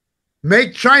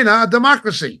make China a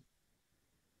democracy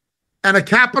and a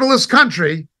capitalist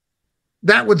country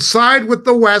that would side with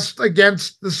the West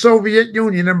against the Soviet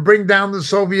Union and bring down the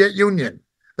Soviet Union.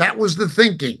 That was the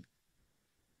thinking.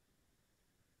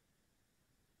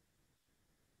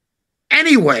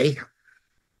 Anyway,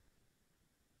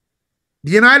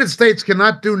 the United States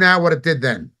cannot do now what it did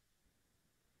then.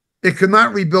 It could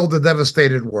not rebuild a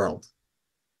devastated world.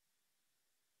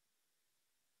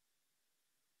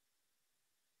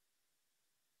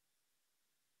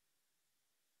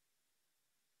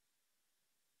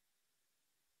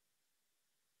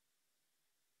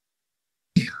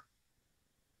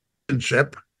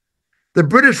 The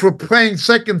British were playing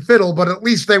second fiddle, but at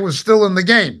least they were still in the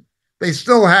game. They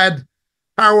still had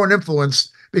power and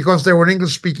influence because they were an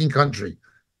English-speaking country.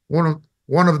 One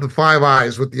of the Five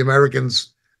Eyes with the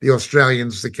Americans, the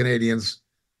Australians, the Canadians,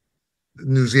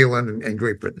 New Zealand, and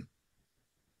Great Britain.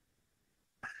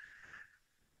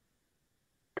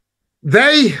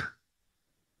 They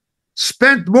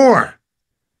spent more.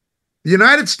 The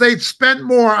United States spent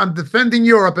more on defending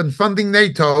Europe and funding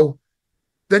NATO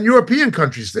than European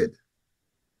countries did.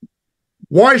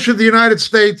 Why should the United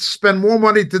States spend more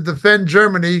money to defend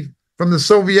Germany from the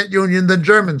Soviet Union than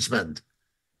Germans spend,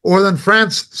 or than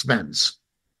France spends?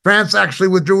 France actually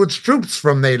withdrew its troops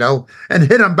from NATO and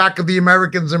hid on back of the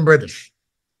Americans and British.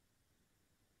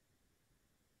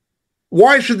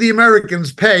 Why should the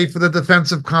Americans pay for the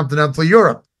defense of continental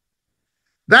Europe?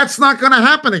 That's not going to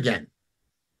happen again.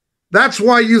 That's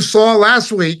why you saw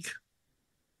last week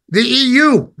the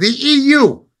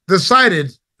EU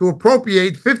decided to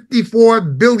appropriate 54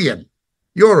 billion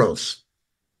euros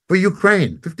for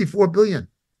Ukraine. 54 billion.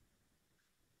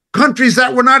 Countries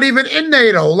that were not even in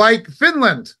NATO, like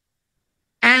Finland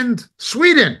and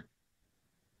Sweden,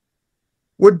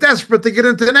 were desperate to get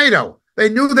into NATO. They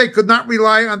knew they could not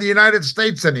rely on the United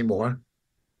States anymore.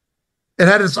 It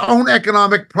had its own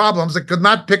economic problems. It could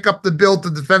not pick up the bill to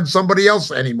defend somebody else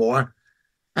anymore.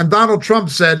 And Donald Trump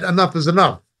said, enough is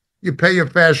enough. You pay your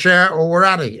fair share or we're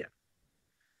out of here.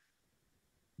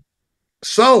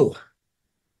 So,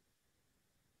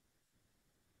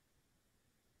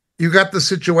 you got the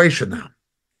situation now.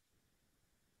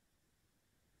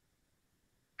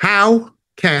 How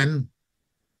can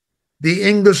the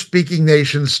English-speaking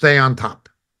nations stay on top?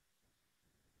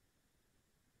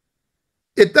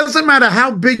 It doesn't matter how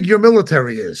big your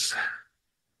military is.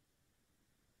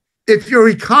 If your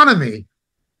economy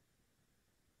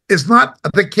is not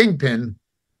the kingpin,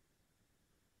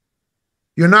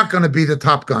 you're not going to be the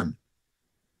top gun.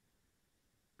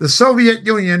 The Soviet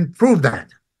Union proved that.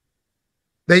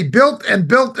 They built and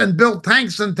built and built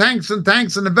tanks and tanks and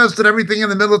tanks and invested everything in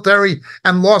the military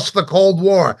and lost the Cold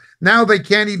War. Now they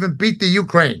can't even beat the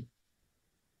Ukraine.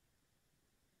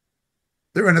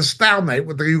 They're in a stalemate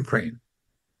with the Ukraine.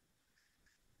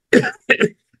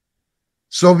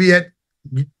 Soviet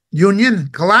Union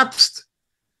collapsed.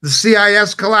 The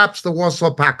CIS collapsed. The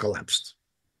Warsaw Pact collapsed.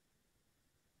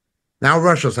 Now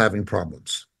Russia's having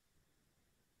problems.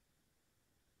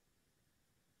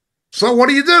 So what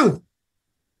do?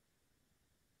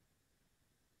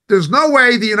 There's no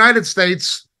way the United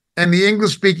States and the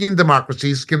English-speaking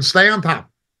democracies can stay on top.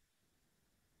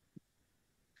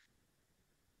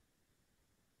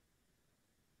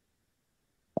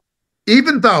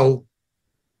 Even though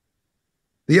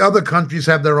the other countries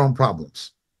have their own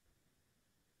problems.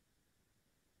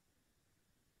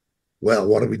 Well,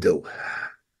 what do?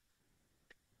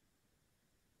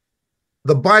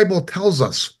 The Bible tells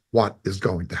us what is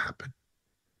going to happen.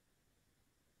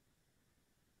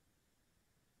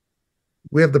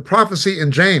 We have the prophecy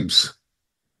in James.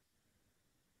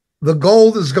 The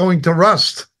gold is going to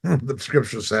rust, the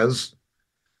scripture says.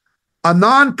 A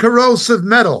non-corrosive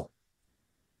metal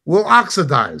will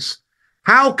oxidize.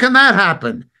 How can that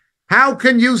happen? How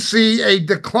can you see a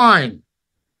decline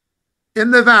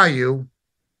in the value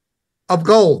of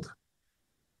gold?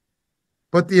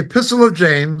 But the Epistle of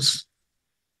James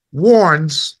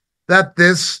warns that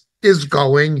this is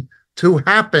going to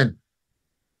happen.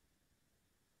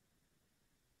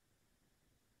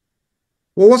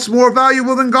 Well, what's more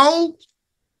valuable than gold?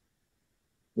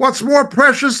 What's more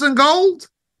precious than gold?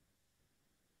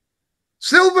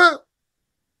 Silver.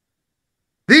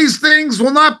 These things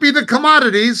will not be the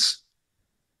commodities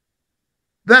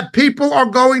that people are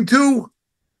going to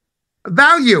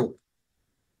value.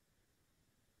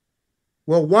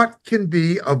 Well, what can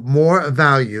be of more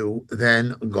value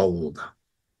than gold?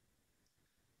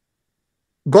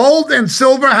 Gold and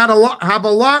silver have a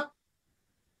lot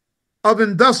of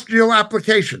industrial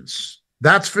applications,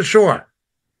 that's for sure.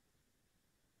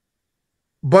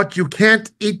 But you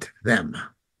can't eat them.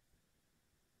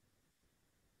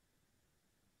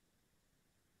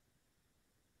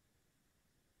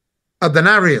 A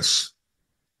denarius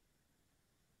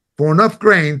for enough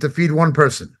grain to feed one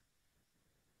person.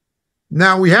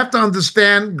 Now, we have to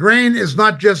understand grain is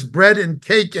not just bread and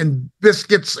cake and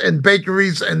biscuits and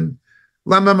bakeries and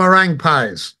lemon meringue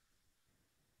pies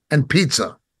and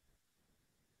pizza.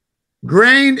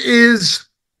 Grain is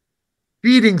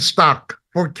feeding stock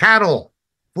for cattle,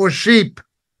 for sheep,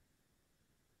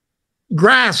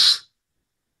 grass.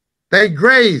 They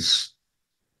graze.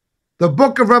 The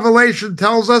book of Revelation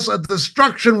tells us a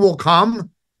destruction will come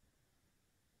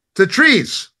to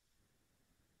trees.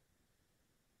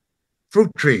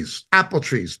 Fruit trees, apple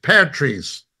trees, pear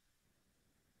trees,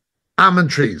 almond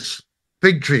trees,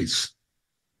 fig trees.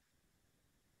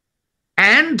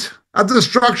 And a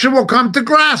destruction will come to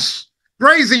grass,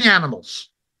 grazing animals.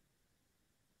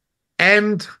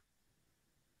 And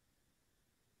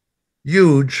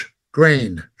huge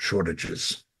grain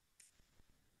shortages.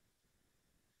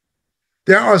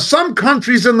 There are some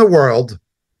countries in the world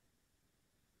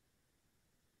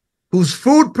whose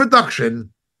food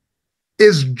production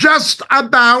is just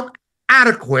about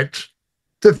adequate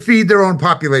to feed their own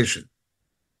population.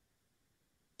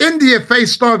 India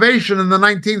faced starvation in the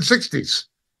 1960s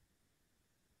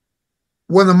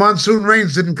when the monsoon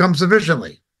rains didn't come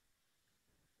sufficiently.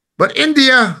 But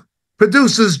India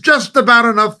produces just about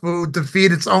enough food to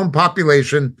feed its own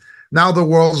population, now the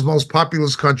world's most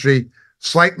populous country,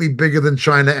 slightly bigger than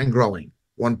China and growing,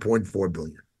 1.4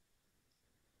 billion.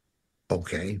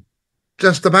 Okay,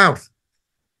 just about.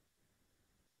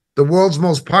 The world's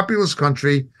most populous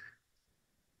country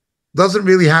doesn't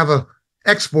really have an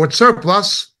export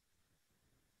surplus,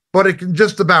 but it can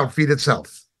just about feed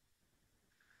itself.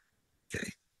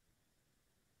 Okay.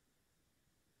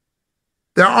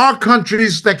 There are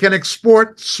countries that can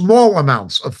export small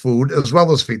amounts of food as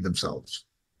well as feed themselves,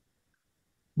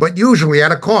 but usually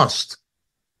at a cost.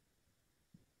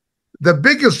 The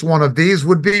biggest one of these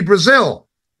would be Brazil,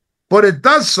 but it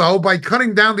does so by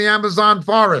cutting down the Amazon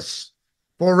forests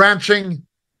for ranching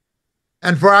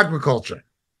and for agriculture,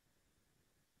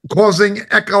 causing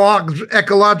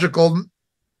ecological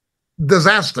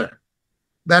disaster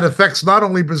that affects not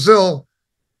only Brazil,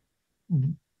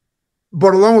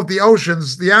 but along with the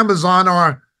oceans, the Amazon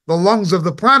are the lungs of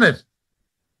the planet.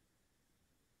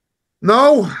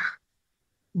 No,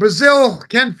 Brazil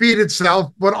can feed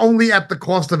itself, but only at the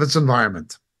cost of its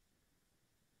environment.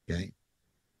 Okay.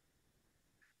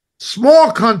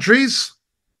 Small countries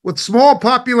with small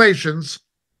populations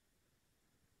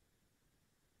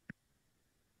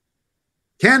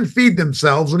can feed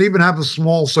themselves and even have a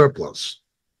small surplus.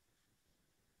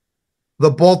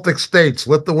 The Baltic states,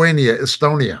 Lithuania,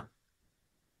 Estonia,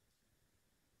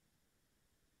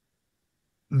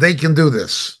 they can do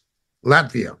this.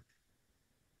 Latvia,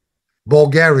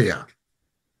 Bulgaria,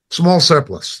 small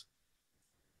surplus.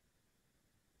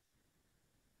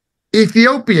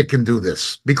 Ethiopia can do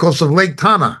this because of Lake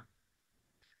Tana.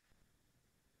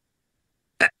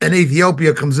 And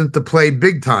Ethiopia comes into play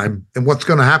big time in what's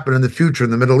going to happen in the future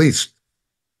in the Middle East.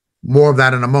 More of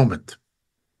that in a moment.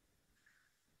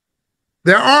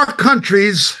 There are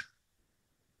countries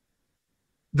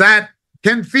that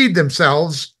can feed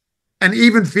themselves and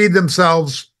even feed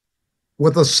themselves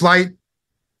with a slight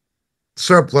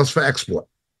surplus for export.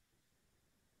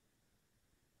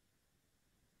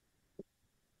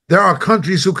 There are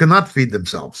countries who cannot feed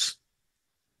themselves,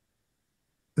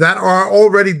 that are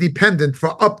already dependent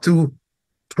for up to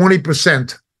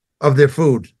 20% of their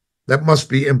food that must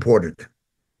be imported.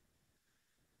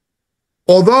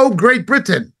 Although Great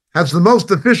Britain has the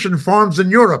most efficient farms in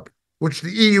Europe, which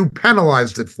the EU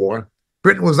penalized it for.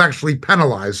 Britain was actually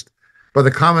penalized by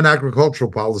the Common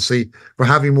Agricultural Policy for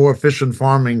having more efficient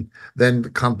farming than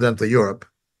continental Europe.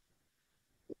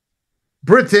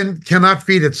 Britain cannot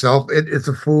feed itself. It's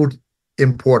a food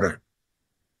importer.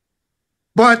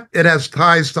 But it has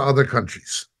ties to other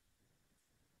countries.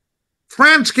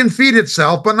 France can feed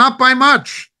itself, but not by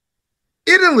much.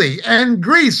 Italy and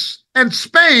Greece and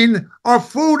Spain are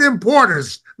food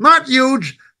importers, not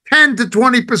huge, 10 to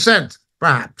 20%,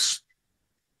 perhaps.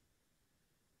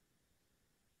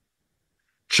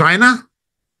 China,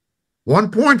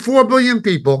 1.4 billion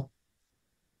people,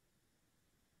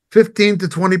 15 to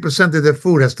 20% of their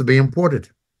food has to be imported.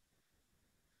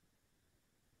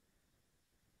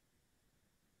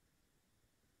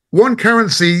 One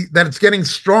currency that it's getting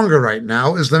stronger right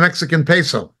now is the Mexican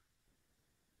peso.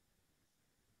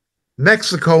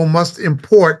 Mexico must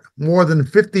import more than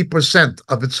 50%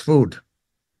 of its food.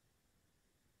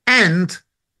 And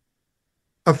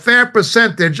a fair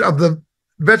percentage of the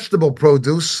vegetable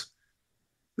produce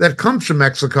that comes from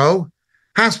Mexico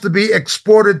has to be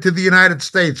exported to the United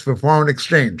States for foreign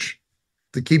exchange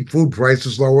to keep food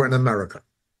prices lower in America.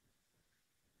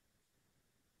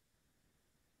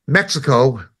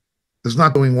 Mexico is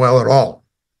not doing well at all.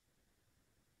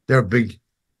 They're a big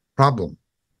problem.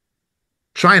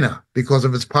 China, because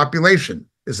of its population,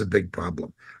 is a big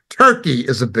problem. Turkey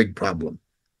is a big problem.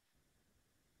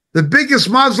 The biggest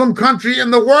Muslim country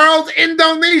in the world,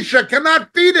 Indonesia,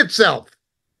 cannot feed itself.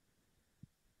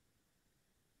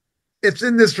 It's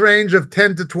in this range of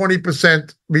 10 to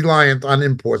 20% reliant on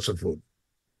imports of food.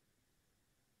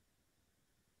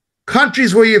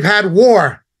 Countries where you've had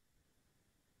war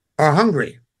are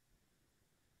hungry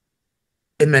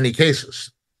in many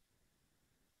cases.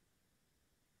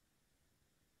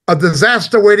 A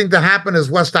disaster waiting to happen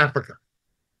is West Africa.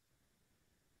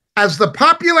 As the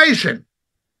population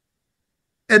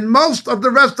in most of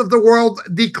the rest of the world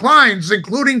declines,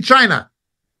 including China,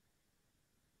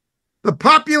 the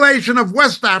population of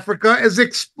West Africa is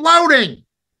exploding.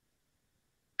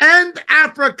 And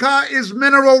Africa is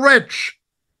mineral rich.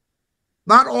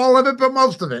 Not all of it, but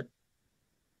most of it.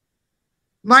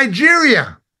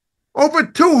 Nigeria, over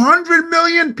 200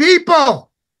 million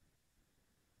people.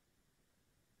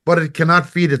 But it cannot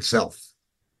feed itself.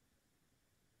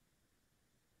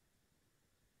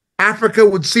 Africa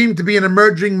would seem to be an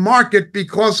emerging market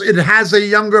because it has a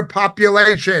younger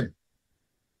population.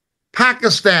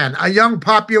 Pakistan, a young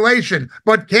population,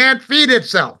 but can't feed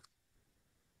itself.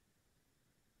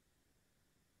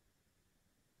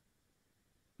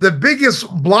 The biggest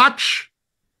blotch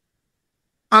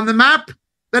on the map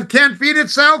that can't feed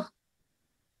itself?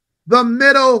 The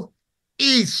Middle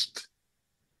East.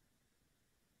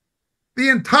 The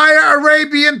entire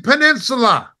Arabian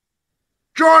Peninsula.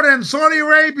 Jordan, Saudi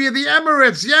Arabia, the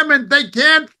Emirates, Yemen, they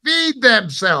can't feed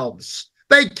themselves.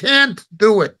 They can't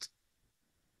do it.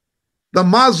 The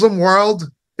Muslim world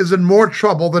is in more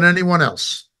trouble than anyone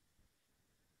else.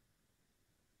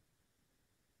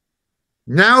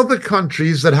 Now the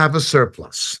countries that have a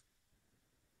surplus.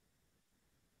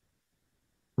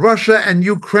 Russia and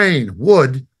Ukraine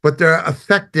would, but they're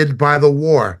affected by the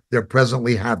war they're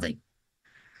presently having.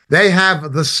 They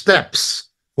have the steppes,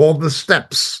 called the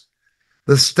steppes.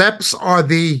 The steppes are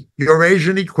the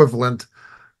Eurasian equivalent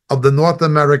of the North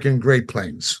American Great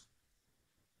Plains.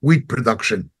 Wheat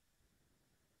production.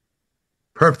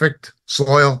 Perfect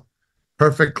soil,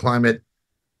 perfect climate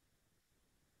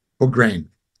for grain.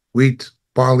 Wheat,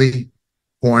 barley,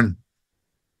 corn.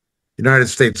 The United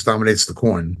States dominates the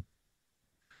corn.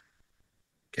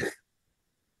 Okay.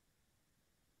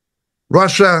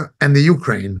 Russia and the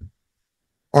Ukraine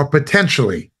are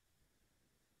potentially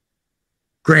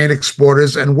grain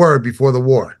exporters and were before the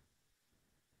war.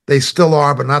 They still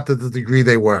are, but not to the degree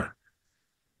they were.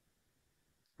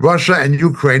 Russia and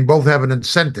Ukraine both have an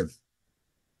incentive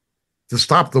to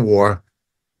stop the war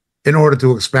in order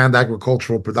to expand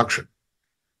agricultural production.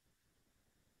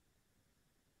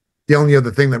 The only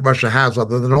other thing that Russia has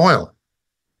other than oil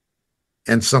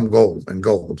and some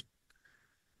gold.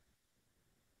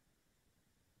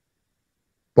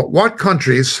 But what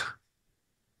countries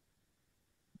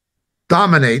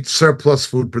dominate surplus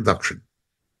food production?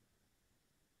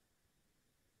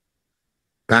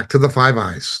 Back to the Five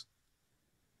Eyes.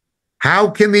 How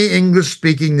can the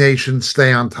English-speaking nations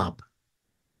stay on top?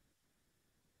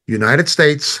 United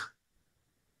States,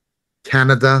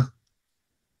 Canada,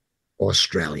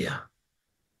 Australia.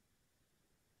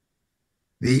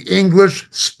 The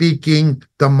English-speaking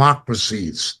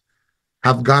democracies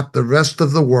have got the rest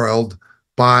of the world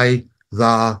by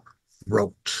the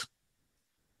throat.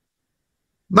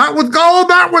 Not with gold,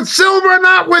 not with silver,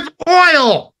 not with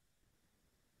oil,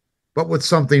 but with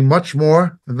something much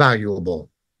more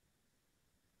valuable.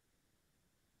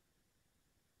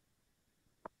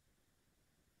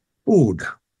 Food.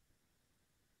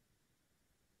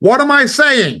 What am I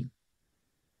saying?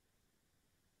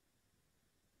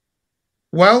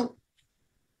 Well,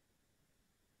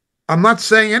 I'm not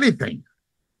saying anything.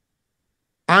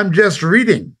 I'm just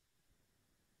reading.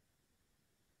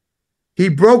 He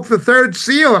broke the third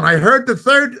seal, and I heard the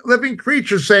third living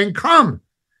creature saying, "Come,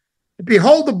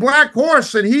 behold the black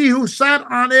horse, and he who sat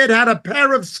on it had a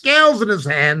pair of scales in his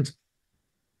hand."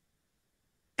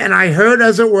 And I heard,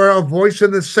 as it were, a voice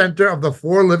in the center of the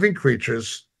four living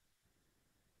creatures,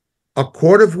 "A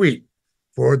quart of wheat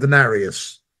for a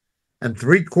denarius, and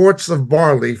 3 quarts of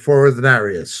barley for a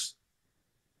denarius.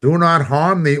 Do not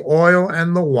harm the oil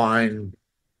and the wine.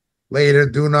 Later,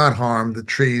 do not harm the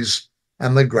trees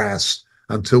and the grass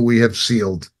until we have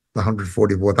sealed the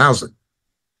 144,000.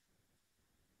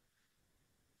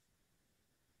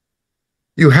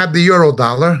 You had the euro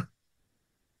dollar.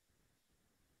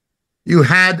 You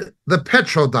had the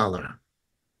petrodollar.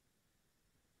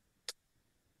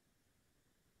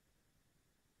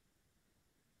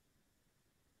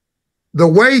 The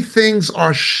way things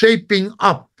are shaping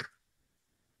up,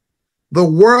 the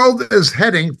world is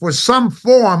heading for some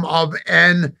form of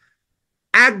an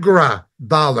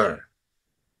agra-dollar.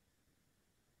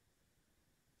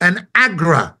 An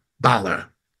agra-dollar.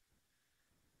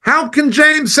 How can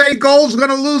James say gold's going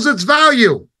to lose its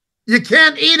value? You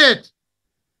can't eat it.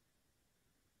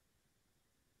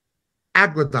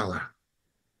 Agra-dollar.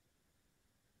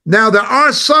 Now, there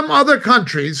are some other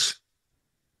countries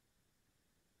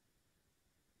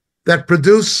that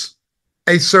produce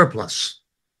a surplus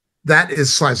that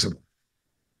is sizable.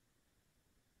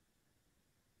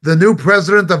 The new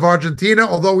president of Argentina,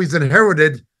 although he's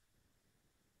inherited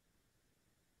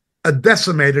a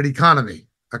decimated economy,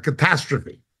 a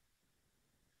catastrophe,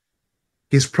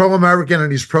 he's pro-American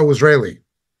and he's pro-Israeli,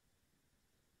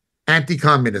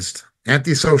 anti-communist,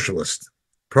 anti-socialist,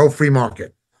 pro-free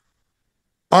market.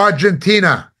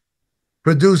 Argentina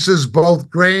produces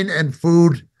both grain and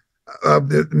food,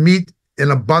 meat in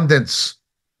abundance,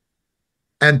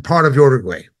 and part of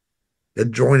Uruguay,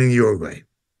 adjoining Uruguay.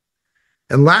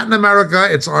 In Latin America,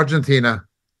 it's Argentina.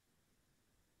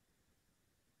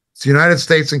 It's the United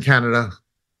States and Canada.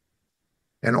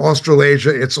 And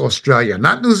Australasia, it's Australia,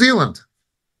 not New Zealand.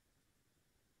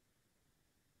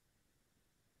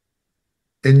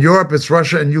 In Europe, it's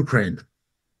Russia and Ukraine.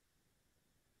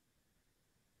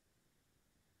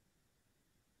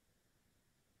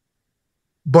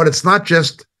 But it's not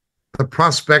just the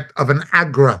prospect of an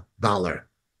agra-dollar.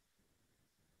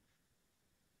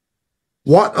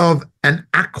 What of an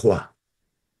aqua-dollar?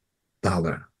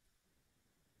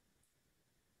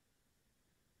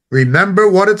 Remember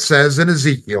what it says in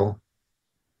Ezekiel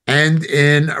and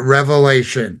in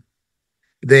Revelation.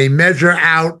 They measure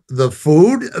out the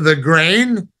food, the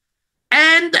grain,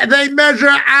 and they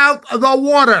measure out the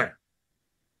water.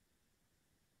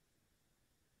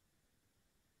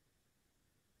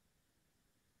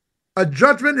 A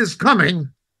judgment is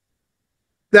coming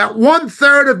that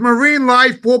 1/3 of marine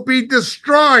life will be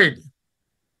destroyed.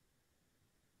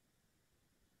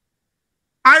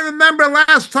 I remember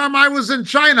last time I was in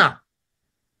China,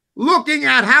 looking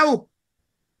at how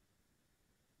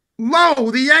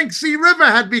low the Yangtze River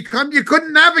had become. You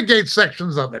couldn't navigate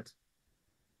sections of it.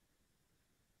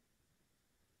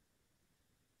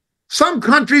 Some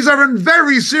countries are in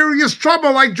very serious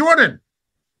trouble, like Jordan.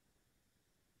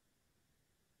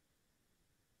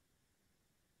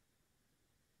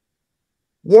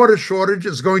 Water shortage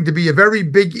is going to be a very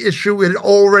big issue. It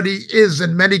already is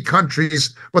in many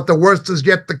countries, but the worst is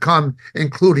yet to come,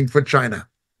 including for China.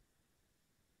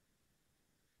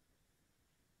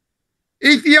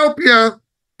 Ethiopia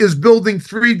is building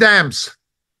 3 dams.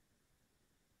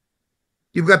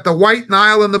 You've got the White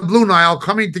Nile and the Blue Nile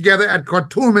coming together at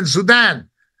Khartoum in Sudan.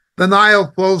 The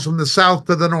Nile flows from the south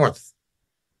to the north.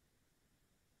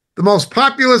 The most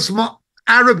populous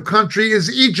Arab country is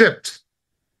Egypt.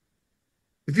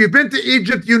 If you've been to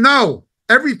Egypt, you know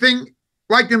everything,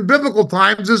 like in biblical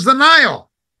times, is the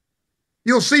Nile.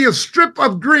 You'll see a strip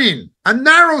of green, a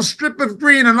narrow strip of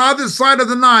green on either side of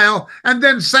the Nile, and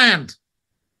then sand.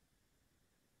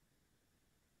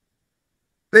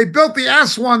 They built the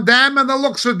Aswan Dam and the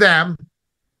Luxor Dam.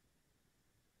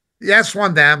 The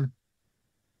Aswan Dam,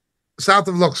 south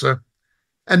of Luxor,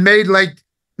 and made Lake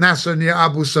Nasser near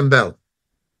Abu Simbel.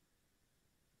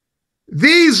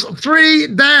 These 3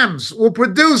 dams will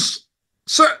produce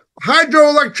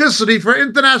hydroelectricity for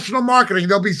international marketing.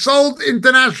 They'll be sold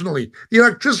internationally. The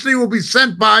electricity will be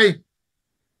sent by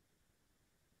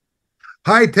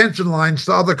high tension lines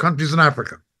to other countries in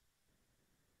Africa.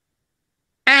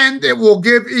 And it will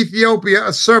give Ethiopia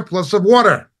a surplus of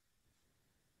water.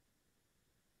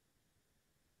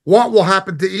 What will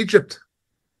happen to Egypt?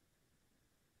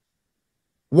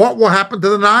 What will happen to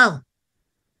the Nile?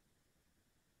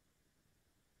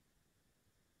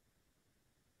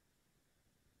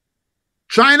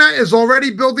 China is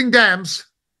already building dams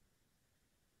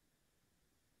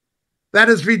that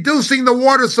is reducing the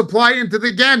water supply into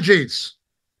the Ganges.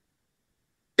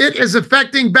 It is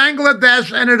affecting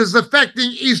Bangladesh and it is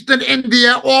affecting eastern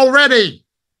India already.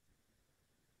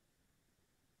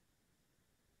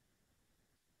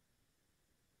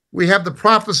 We have the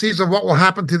prophecies of what will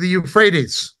happen to the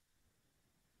Euphrates.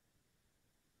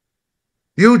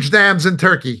 Huge dams in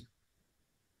Turkey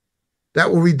that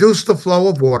will reduce the flow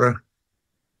of water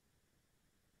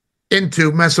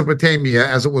into Mesopotamia,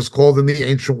 as it was called in the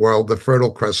ancient world, the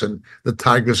Fertile Crescent, the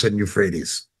Tigris and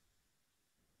Euphrates.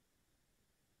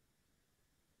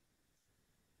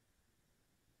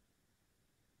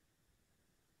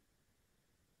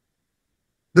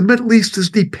 The Middle East is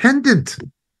dependent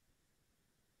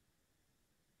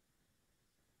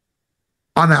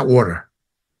on that water.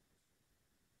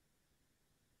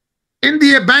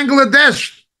 India,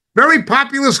 Bangladesh, very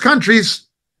populous countries,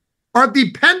 are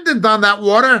dependent on that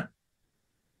water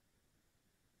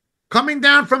coming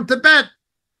down from Tibet.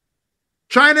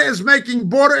 China is making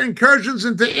border incursions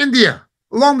into India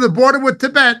along the border with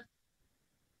Tibet,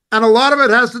 and a lot of it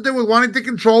has to do with wanting to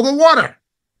control the water.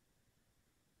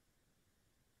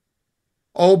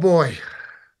 Oh boy.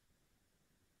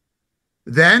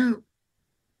 Then,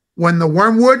 when the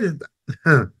wormwood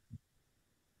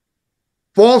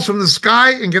falls from the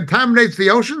sky and contaminates the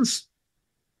oceans,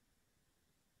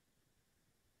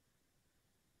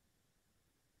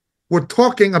 we're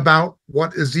talking about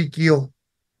what Ezekiel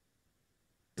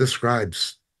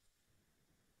describes.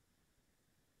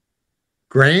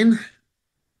 Grain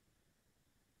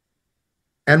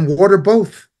and water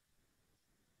both.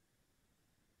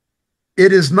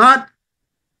 It is not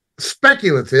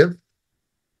speculative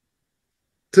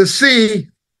to see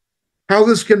how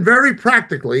this can very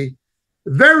practically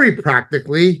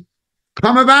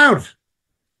come about.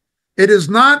 It is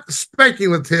not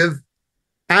speculative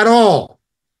at all.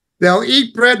 They'll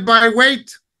eat bread by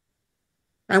weight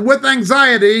and with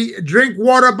anxiety drink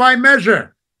water by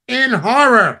measure in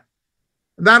horror.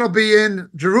 That'll be in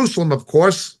Jerusalem, of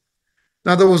course.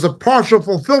 Now, there was a partial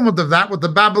fulfillment of that with the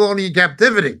Babylonian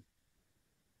captivity.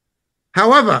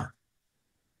 However,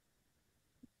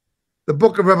 the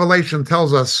book of Revelation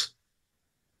tells us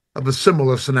of a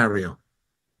similar scenario.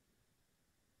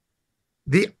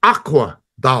 The aqua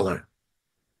dollar.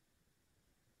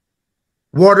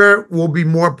 Water will be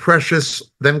more precious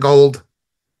than gold.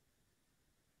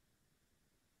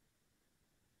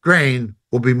 Grain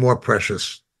will be more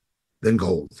precious than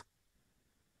gold.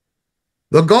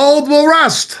 The gold will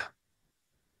rust.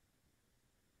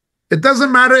 It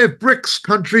doesn't matter if BRICS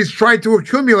countries try to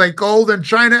accumulate gold and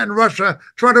China and Russia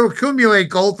try to accumulate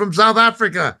gold from South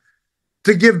Africa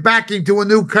to give backing to a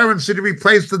new currency to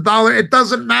replace the dollar. It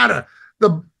doesn't matter.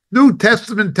 The New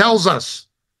Testament tells us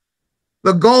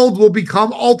the gold will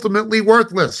become ultimately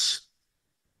worthless.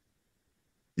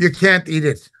 You can't eat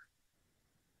it.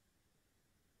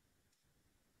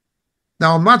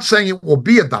 Now, I'm not saying it will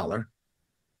be a dollar,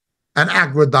 an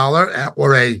agua dollar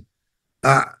or a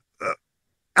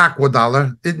aqua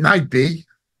dollar. It might be.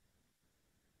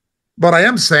 But I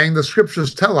am saying the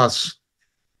scriptures tell us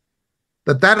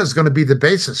that that is going to be the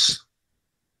basis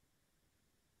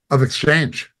of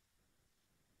exchange,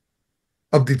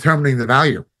 of determining the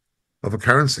value of a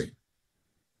currency.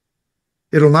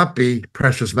 It'll not be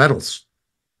precious metals.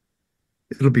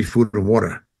 It'll be food and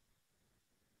water.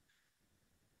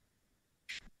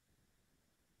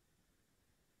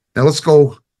 Now let's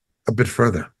go a bit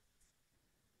further.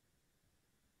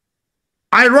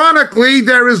 Ironically,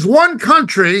 there is one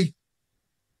country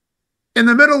in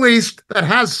the Middle East that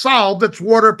has solved its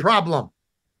water problem.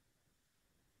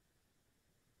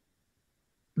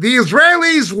 The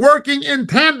Israelis, working in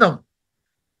tandem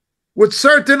with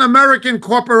certain American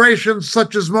corporations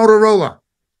such as Motorola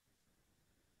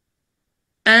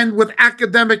and with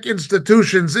academic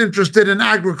institutions interested in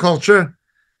agriculture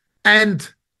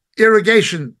and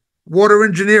irrigation, water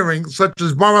engineering, such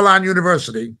as Bar-Ilan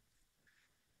University,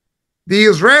 the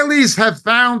Israelis have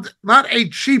found not a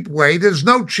cheap way, there's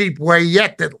no cheap way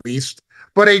yet at least,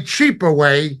 but a cheaper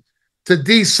way to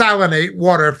desalinate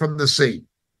water from the sea.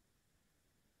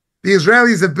 The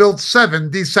Israelis have built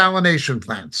 7 desalination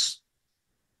plants.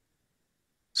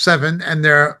 7, and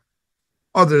there are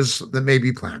others that may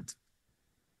be planned.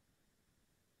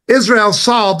 Israel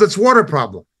solved its water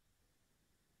problem.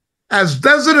 As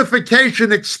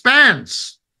desertification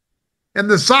expands in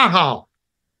the Sahel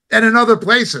and in other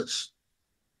places,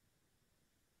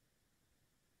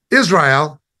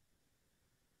 Israel,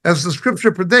 as the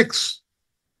scripture predicts,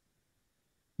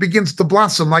 begins to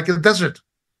blossom like a desert.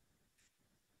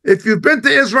 If you've been to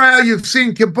Israel, you've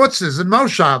seen kibbutzes and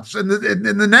moshavs in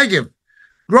the Negev,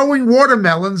 growing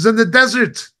watermelons in the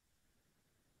desert.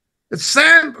 It's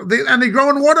sand, and they grow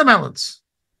in watermelons.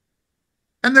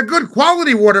 And they're good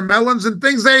quality watermelons and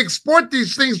things. They export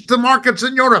these things to markets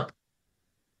in Europe.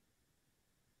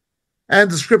 And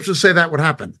the scriptures say that would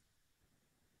happen.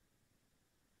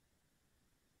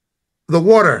 The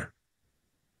water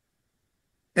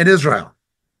in Israel.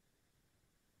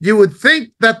 You would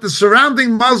think that the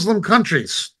surrounding Muslim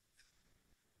countries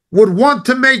would want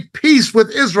to make peace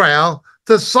with Israel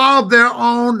to solve their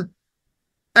own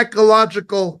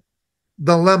ecological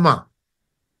dilemma.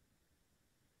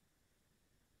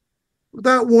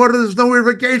 Without water, there's no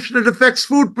irrigation. It affects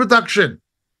food production.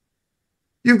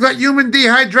 You've got human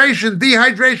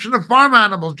dehydration of farm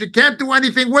animals. You can't do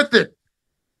anything with it.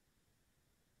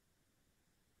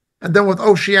 And then with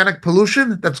oceanic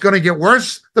pollution, that's going to get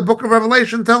worse, the book of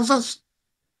Revelation tells us.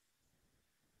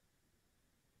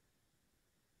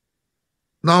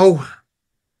 No,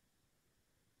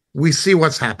 we see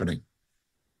what's happening.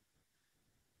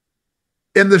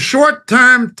 In the short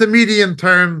term to medium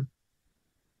term,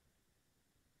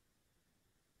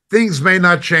 things may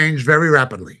not change very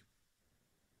rapidly.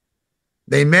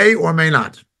 They may or may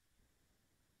not.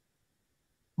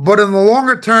 But in the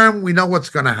longer term, we know what's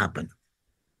going to happen.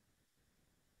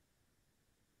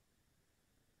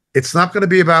 It's not going to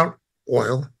be about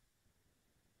oil.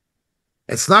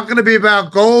 It's not going to be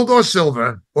about gold or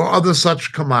silver or other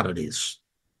such commodities.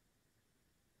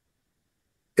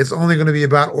 It's only going to be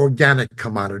about organic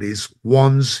commodities,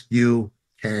 ones you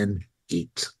can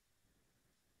eat.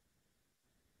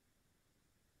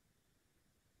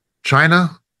 China,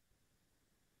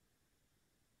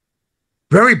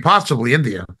 very possibly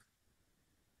India,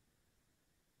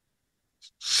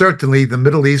 certainly the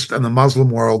Middle East and the Muslim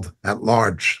world at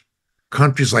large,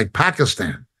 countries like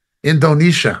Pakistan,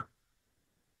 Indonesia,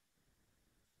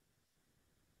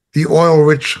 the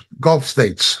oil-rich Gulf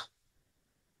states,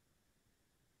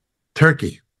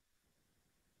 Turkey.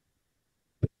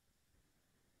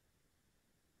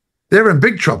 They're in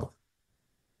big trouble.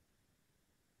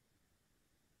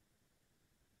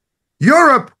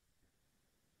 Europe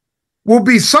will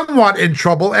be somewhat in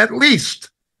trouble, at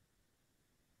least.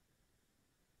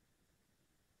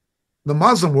 The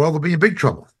Muslim world will be in big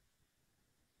trouble.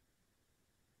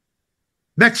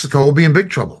 Mexico will be in big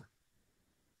trouble.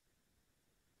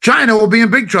 China will be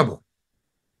in big trouble.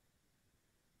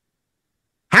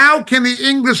 How can the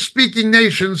English-speaking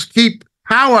nations keep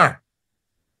power?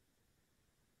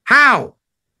 How?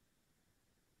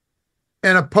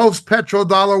 In a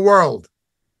post-petrodollar world.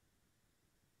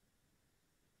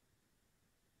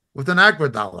 With an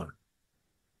agrodollar.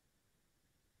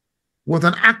 With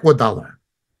an aquadollar.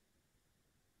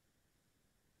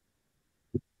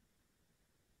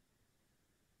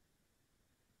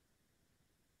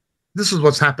 This is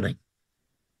what's happening.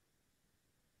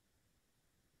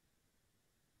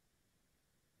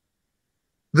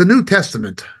 The New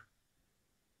Testament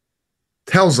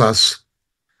tells us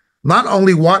not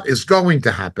only what is going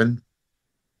to happen,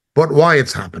 but why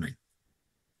it's happening.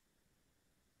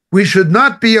 We should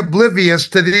not be oblivious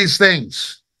to these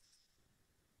things.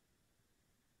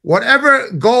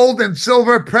 Whatever gold and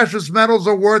silver, precious metals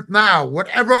are worth now,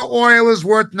 whatever oil is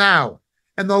worth now,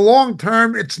 in the long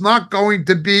term, it's not going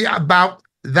to be about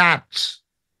that.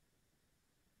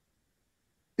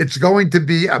 It's going to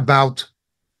be about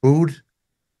food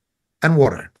and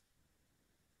water.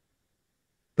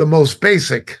 The most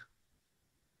basic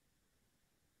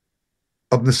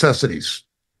of necessities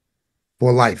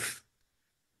for life.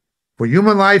 For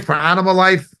human life, for animal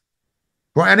life,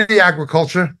 for any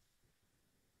agriculture,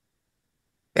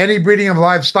 any breeding of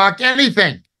livestock,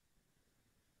 anything.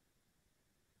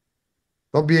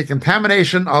 There'll be a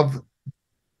contamination of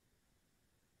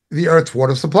the earth's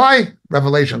water supply.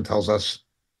 Revelation tells us.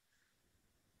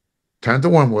 Turn to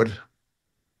wormwood,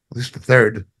 at least the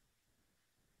third.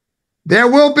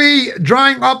 There will be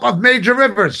drying up of major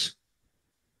rivers.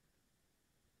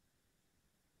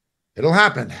 It'll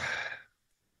happen.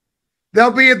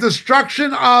 There'll be a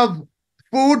destruction of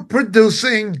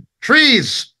food-producing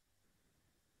trees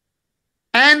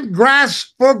and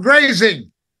grass for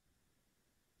grazing.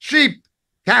 Sheep,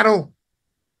 cattle,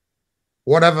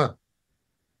 whatever.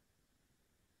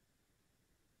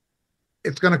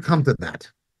 It's going to come to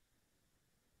that.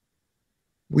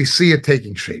 We see it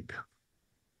taking shape.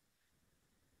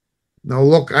 Now,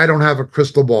 look, I don't have a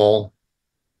crystal ball.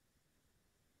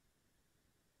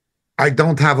 I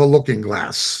don't have a looking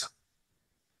glass.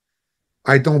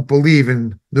 I don't believe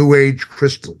in New Age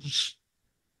crystals.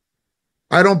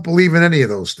 I don't believe in any of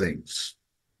those things.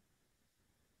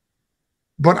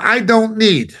 But I don't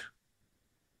need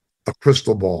a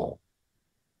crystal ball.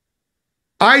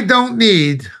 I don't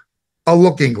need a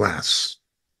looking glass.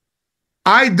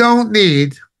 I don't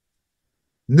need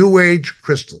New Age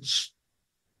crystals.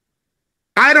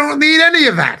 I don't need any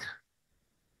of that.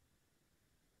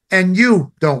 And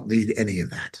you don't need any of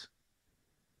that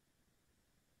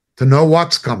to know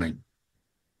what's coming.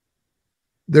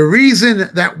 The reason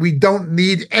that we don't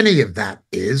need any of that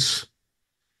is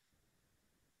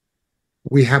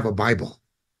we have a Bible.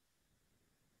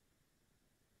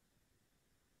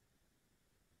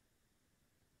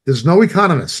 There's no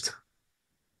economist,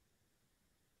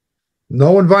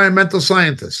 no environmental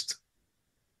scientist,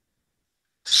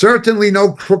 certainly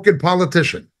no crooked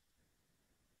politician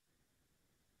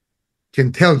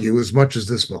can tell you as much as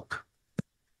this book.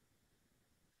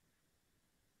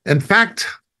 In fact,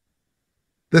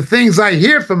 the things I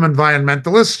hear from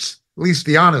environmentalists, at least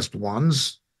the honest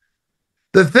ones,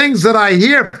 the things that I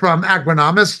hear from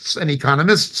agronomists and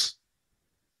economists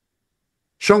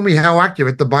show me how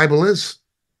accurate the Bible is.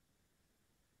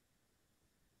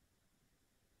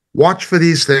 Watch for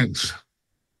these things.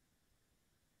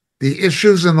 The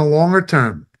issues in the longer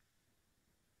term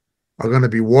are going to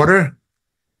be water,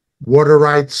 water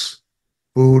rights,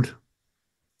 food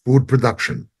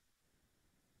production.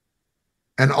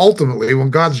 And ultimately, when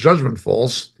God's judgment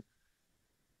falls,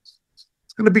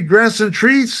 it's going to be grass and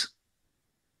trees.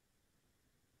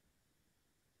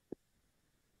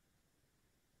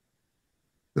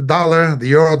 The dollar, the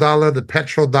euro dollar, the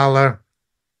petrol dollar.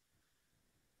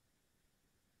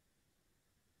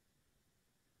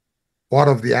 What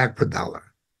of the aqua dollar?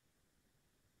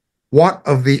 What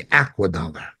of the aqua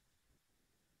dollar?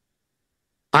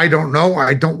 I don't know.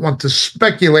 I don't want to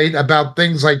speculate about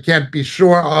things I can't be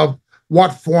sure of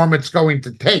what form it's going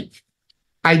to take.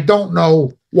 I don't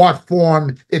know what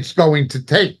form it's going to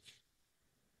take.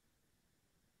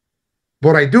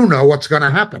 But I do know what's going to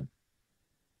happen.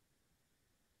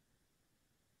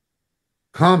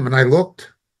 Come, and I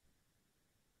looked.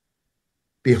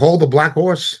 Behold, a black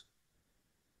horse.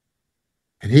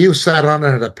 And he who sat on it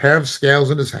had a pair of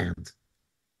scales in his hand.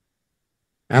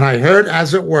 And I heard,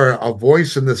 as it were, a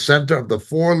voice in the center of the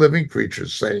four living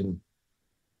creatures saying,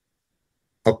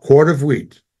 a quart of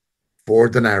wheat, 4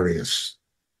 denarius.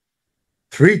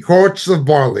 3 quarts of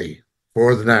barley,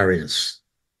 4 denarius.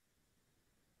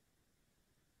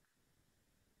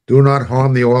 Do not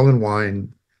harm the oil and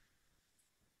wine.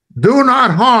 Do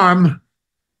not harm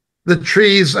the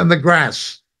trees and the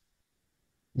grass.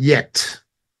 Yet.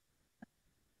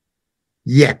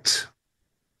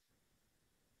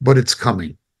 But it's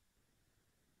coming.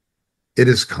 It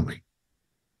is coming.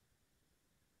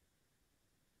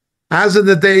 As in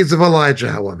the days of Elijah,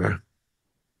 however,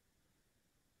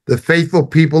 the faithful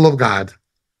people of God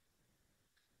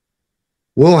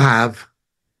will have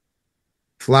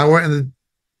flour in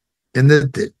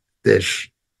the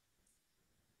dish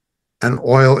and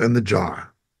oil in the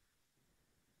jar.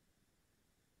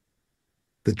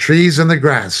 The trees and the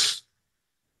grass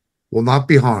will not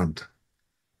be harmed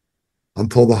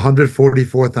until the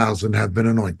 144,000 have been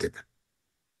anointed.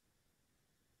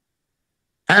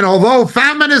 And although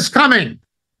famine is coming,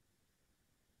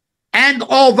 and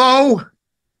although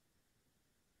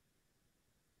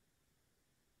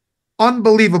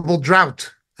unbelievable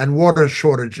drought and water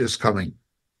shortage is coming,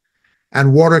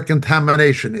 and water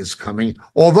contamination is coming,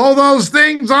 although those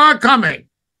things are coming,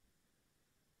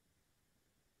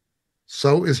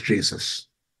 so is Jesus.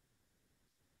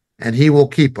 And he will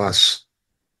keep us.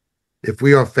 If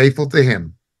we are faithful to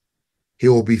him, he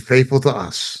will be faithful to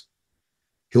us.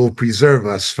 He will preserve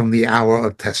us from the hour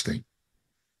of testing.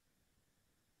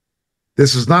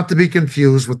 This is not to be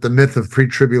confused with the myth of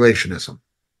pre-tribulationism.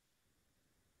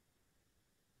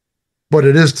 But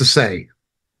it is to say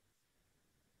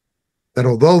that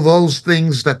although those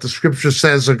things that the scripture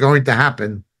says are going to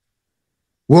happen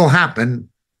will happen,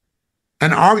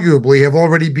 and arguably have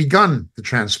already begun to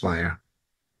transpire,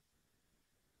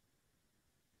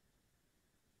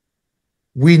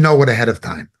 we know it ahead of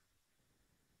time.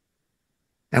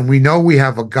 And we know we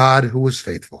have a God who is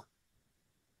faithful.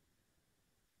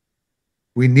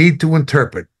 We need to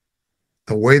interpret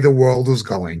the way the world is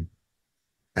going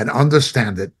and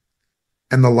understand it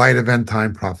and the light of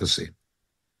end-time prophecy.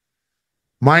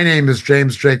 My name is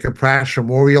James Jacob Prasch from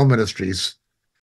Oriel Ministries,